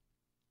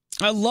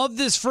 I love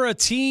this for a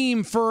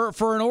team, for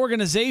an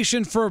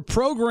organization, for a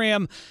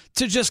program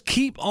to just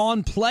keep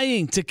on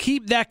playing, to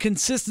keep that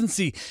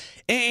consistency.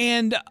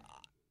 And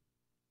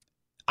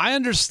I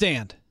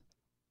understand.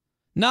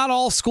 Not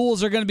all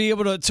schools are going to be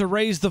able to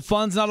raise the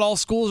funds. Not all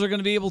schools are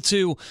going to be able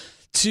to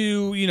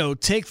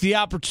take the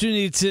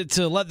opportunity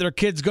to let their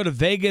kids go to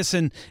Vegas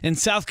and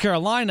South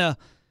Carolina.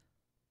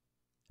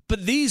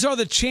 But these are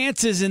the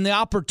chances and the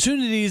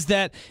opportunities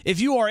that if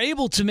you are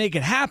able to make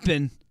it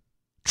happen,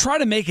 try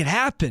to make it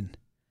happen.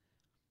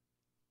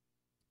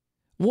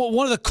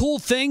 One of the cool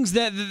things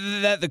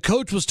that the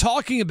coach was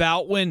talking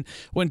about when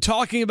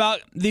talking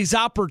about these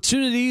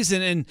opportunities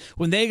and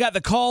when they got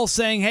the call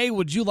saying, hey,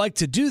 would you like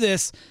to do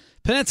this?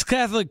 Peninsula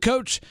Catholic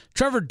coach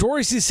Trevor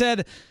Dorsey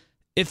said,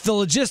 if the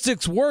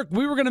logistics work,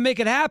 we were going to make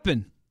it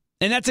happen.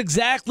 And that's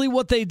exactly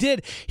what they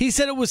did. He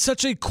said it was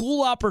such a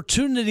cool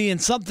opportunity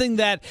and something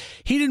that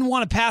he didn't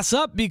want to pass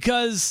up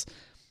because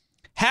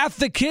half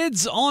the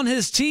kids on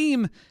his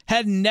team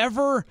had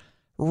never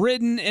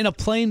ridden in a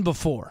plane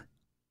before.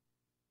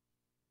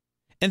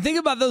 And think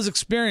about those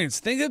experiences.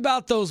 Think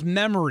about those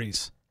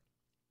memories.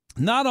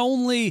 Not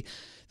only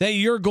that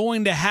you're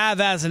going to have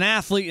as an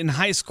athlete in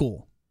high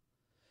school,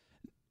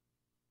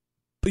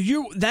 but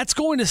that's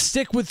going to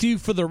stick with you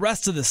for the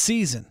rest of the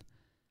season.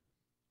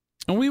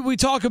 And we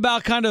talk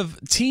about kind of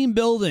team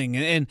building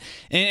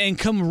and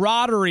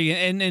camaraderie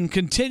and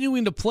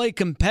continuing to play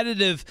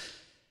competitive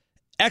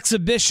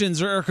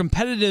exhibitions or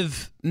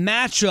competitive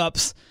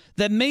matchups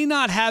that may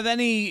not have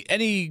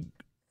any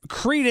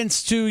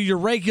credence to your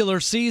regular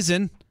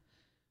season.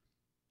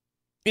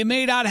 It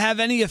may not have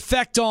any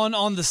effect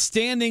on the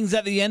standings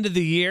at the end of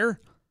the year,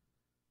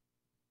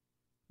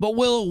 but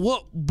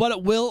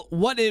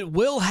what it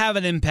will have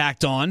an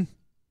impact on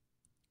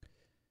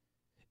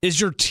is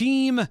your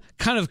team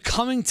kind of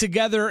coming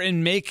together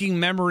and making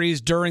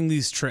memories during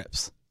these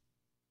trips.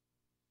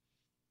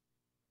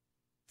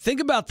 Think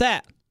about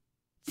that.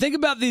 Think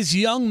about these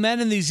young men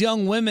and these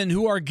young women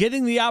who are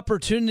getting the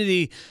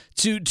opportunity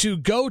to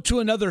go to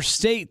another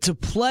state to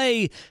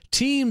play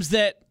teams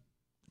that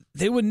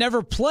they would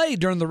never play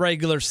during the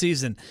regular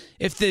season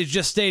if they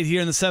just stayed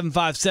here in the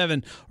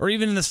 757 or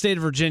even in the state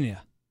of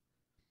Virginia.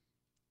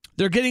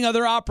 They're getting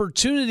other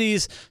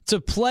opportunities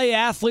to play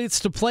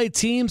athletes, to play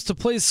teams, to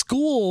play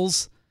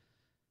schools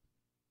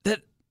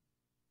that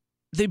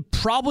they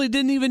probably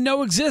didn't even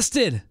know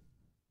existed.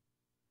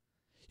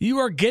 You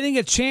are getting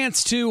a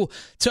chance to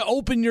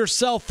open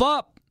yourself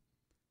up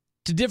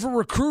to different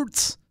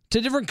recruits,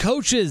 to different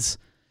coaches.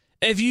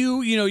 If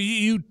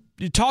you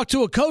talk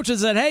to a coach and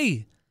said,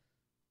 hey,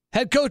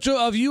 head coach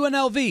of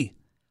UNLV,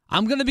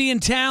 I'm going to be in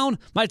town.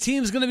 My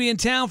team's going to be in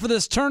town for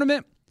this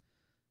tournament.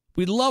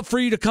 We'd love for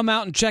you to come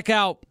out and check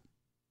out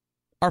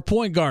our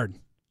point guard,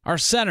 our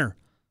center.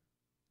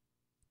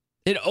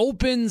 It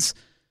opens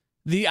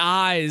the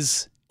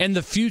eyes and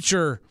the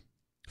future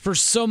for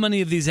so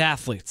many of these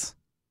athletes.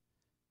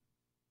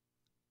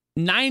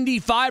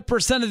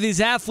 95% of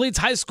these athletes,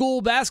 high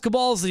school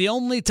basketball is the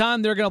only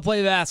time they're going to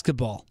play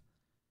basketball.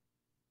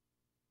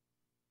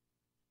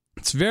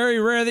 It's very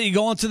rare that you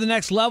go on to the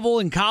next level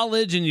in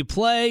college and you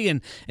play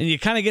and you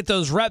kind of get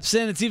those reps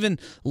in. It's even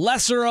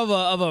lesser of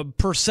a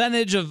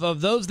percentage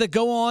of those that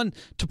go on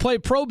to play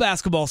pro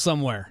basketball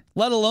somewhere,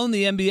 let alone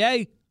the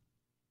NBA.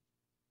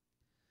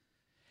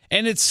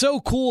 And it's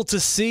so cool to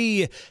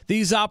see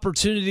these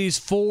opportunities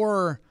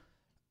for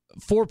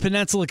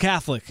Peninsula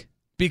Catholic,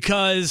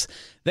 because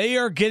they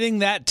are getting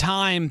that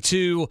time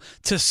to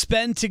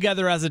spend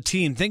together as a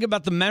team. Think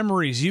about the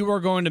memories you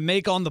are going to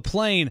make on the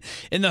plane,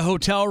 in the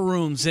hotel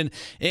rooms, and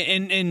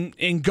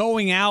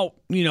going out,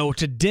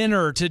 to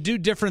dinner, to do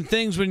different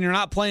things when you're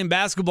not playing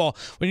basketball.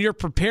 When you're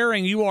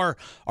preparing, you are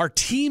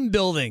team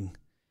building.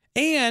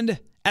 And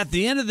at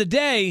the end of the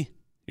day,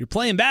 you're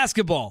playing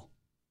basketball.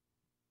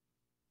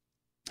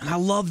 And I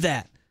love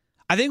that.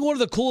 I think one of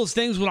the coolest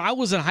things when I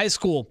was in high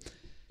school,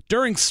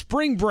 during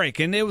spring break,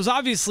 and it was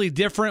obviously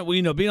different,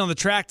 being on the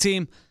track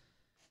team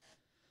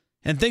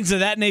and things of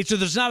that nature,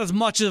 there's not as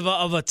much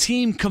of a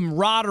team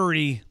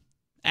camaraderie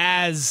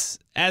as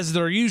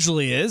there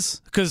usually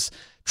is, because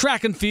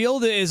track and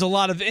field is a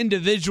lot of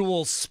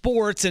individual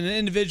sports and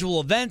individual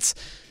events,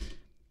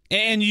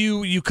 and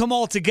you come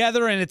all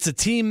together and it's a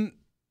team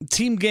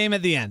game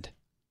at the end.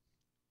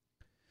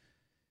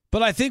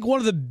 But I think one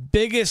of the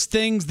biggest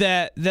things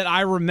that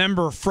I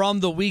remember from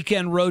the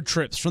weekend road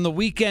trips, from the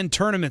weekend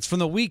tournaments, from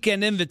the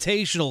weekend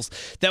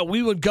invitationals, that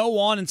we would go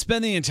on and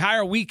spend the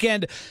entire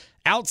weekend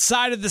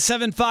outside of the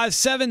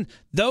 757,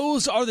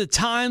 those are the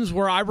times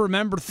where I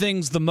remember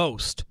things the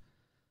most.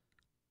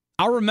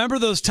 I remember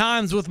those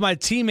times with my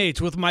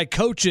teammates, with my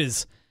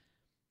coaches.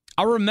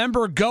 I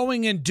remember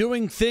going and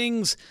doing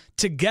things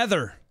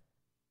together.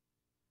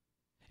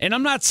 And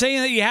I'm not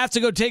saying that you have to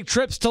go take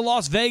trips to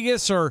Las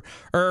Vegas or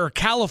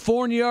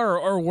California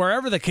or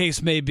wherever the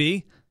case may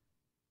be.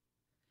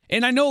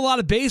 And I know a lot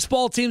of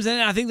baseball teams,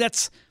 and I think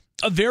that's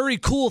a very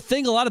cool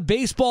thing. A lot of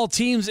baseball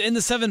teams in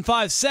the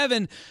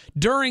 757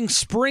 during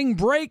spring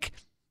break,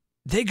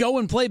 they go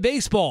and play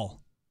baseball.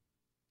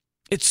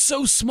 It's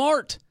so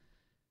smart.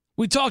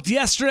 We talked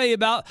yesterday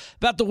about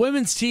the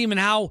women's team and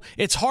how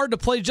it's hard to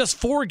play just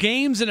 4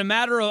 games in a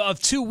matter of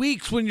 2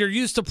 weeks when you're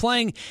used to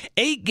playing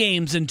 8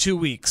 games in 2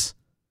 weeks.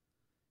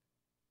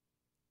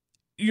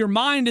 Your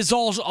mind is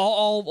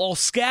all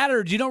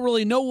scattered. You don't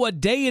really know what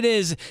day it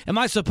is. Am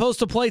I supposed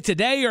to play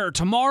today or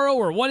tomorrow,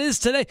 or what is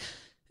today?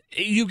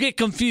 You get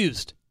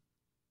confused.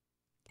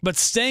 But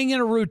staying in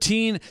a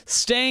routine,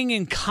 staying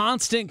in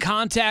constant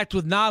contact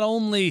with not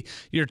only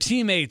your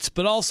teammates,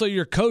 but also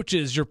your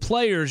coaches, your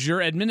players, your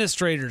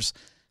administrators,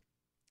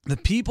 the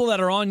people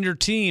that are on your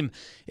team,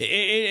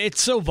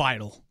 it's so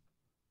vital.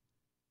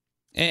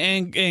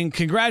 And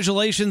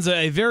congratulations,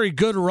 a very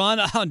good run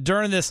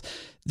during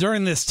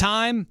this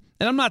time.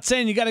 And I'm not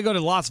saying you got to go to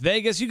Las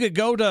Vegas. You could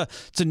go to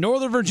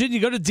Northern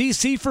Virginia, go to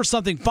D.C. for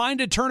something. Find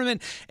a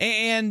tournament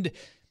and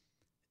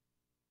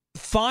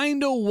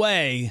find a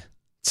way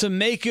to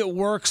make it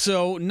work.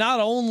 So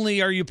not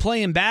only are you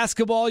playing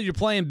basketball, you're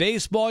playing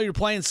baseball, you're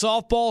playing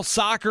softball,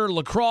 soccer,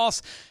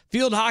 lacrosse,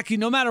 field hockey,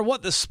 no matter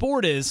what the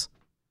sport is.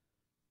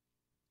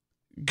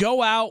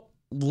 Go out,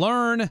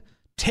 learn,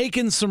 take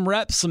in some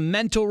reps, some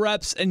mental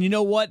reps, and you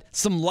know what?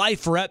 Some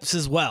life reps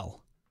as well.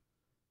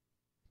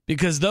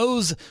 Because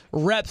those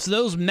reps,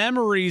 those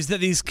memories that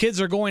these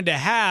kids are going to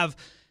have,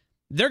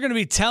 they're going to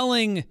be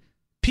telling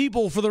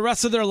people for the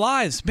rest of their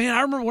lives. Man,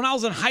 I remember when I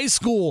was in high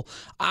school,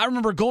 I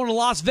remember going to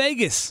Las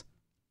Vegas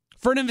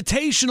for an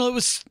invitational.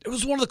 It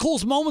was one of the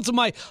coolest moments of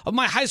my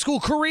high school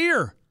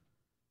career.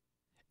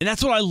 And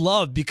that's what I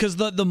love, because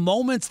the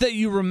moments that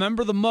you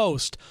remember the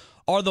most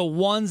are the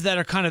ones that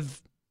are kind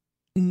of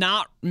they're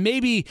not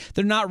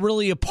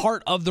really a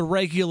part of the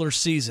regular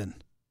season.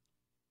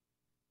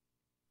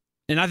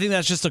 And I think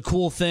that's just a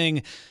cool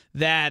thing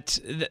that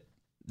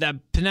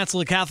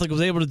Peninsula Catholic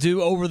was able to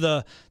do over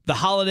the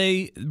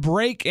holiday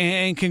break,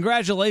 and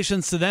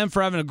congratulations to them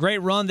for having a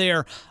great run. They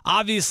are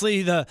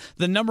obviously the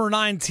number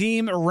 9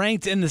 team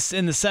ranked in the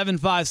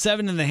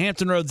 757 in the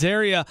Hampton Roads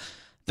area.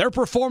 They're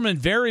performing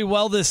very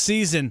well this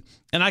season,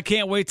 and I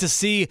can't wait to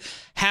see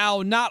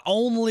how not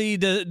only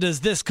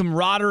does this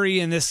camaraderie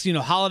and this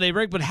holiday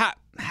break, but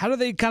how do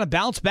they kind of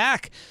bounce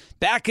back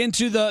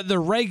into the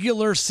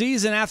regular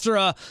season after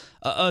a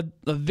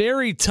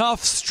very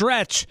tough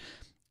stretch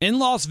in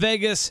Las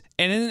Vegas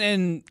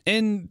and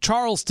in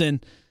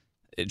Charleston.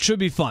 It should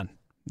be fun.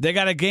 They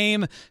got a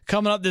game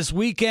coming up this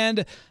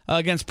weekend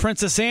against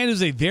Princess Anne,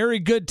 who's a very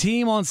good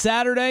team on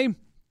Saturday.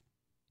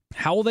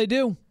 How will they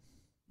do?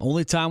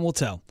 Only time will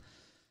tell.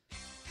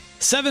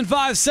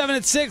 757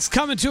 at 6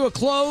 coming to a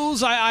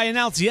close. I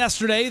announced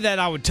yesterday that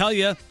I would tell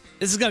you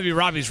this is going to be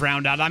Robbie's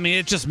Roundout. I mean,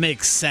 it just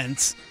makes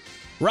sense.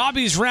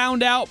 Robbie's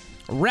Roundout,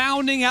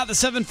 rounding out the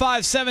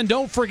 757.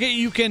 Don't forget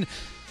you can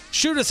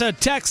shoot us a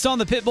text on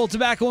the Pitbull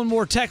Tobacco and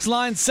More text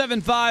line,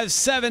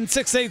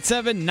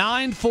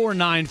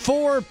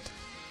 757-687-9494.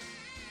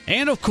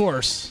 And, of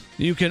course,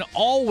 you can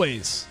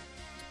always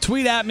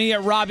tweet at me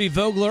at Robbie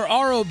Vogler,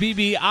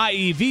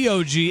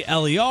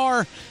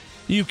 ROBBIEVOGLER.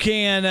 You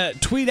can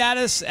tweet at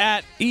us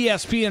at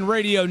ESPN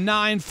Radio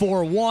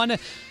 941.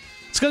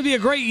 It's going to be a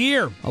great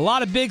year. A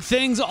lot of big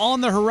things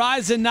on the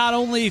horizon, not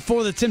only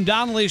for the Tim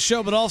Donnelly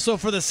Show, but also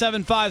for the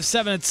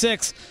 757 at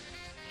 6.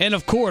 And,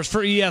 of course,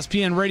 for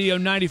ESPN Radio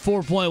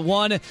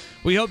 94.1.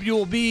 We hope you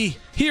will be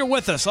here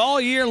with us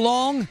all year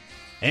long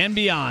and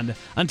beyond.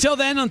 Until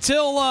then,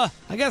 I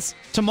guess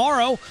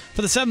tomorrow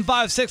for the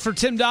 756 for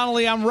Tim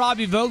Donnelly, I'm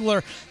Robbie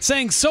Vogler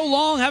saying so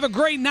long. Have a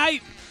great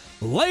night.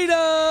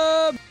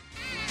 Later.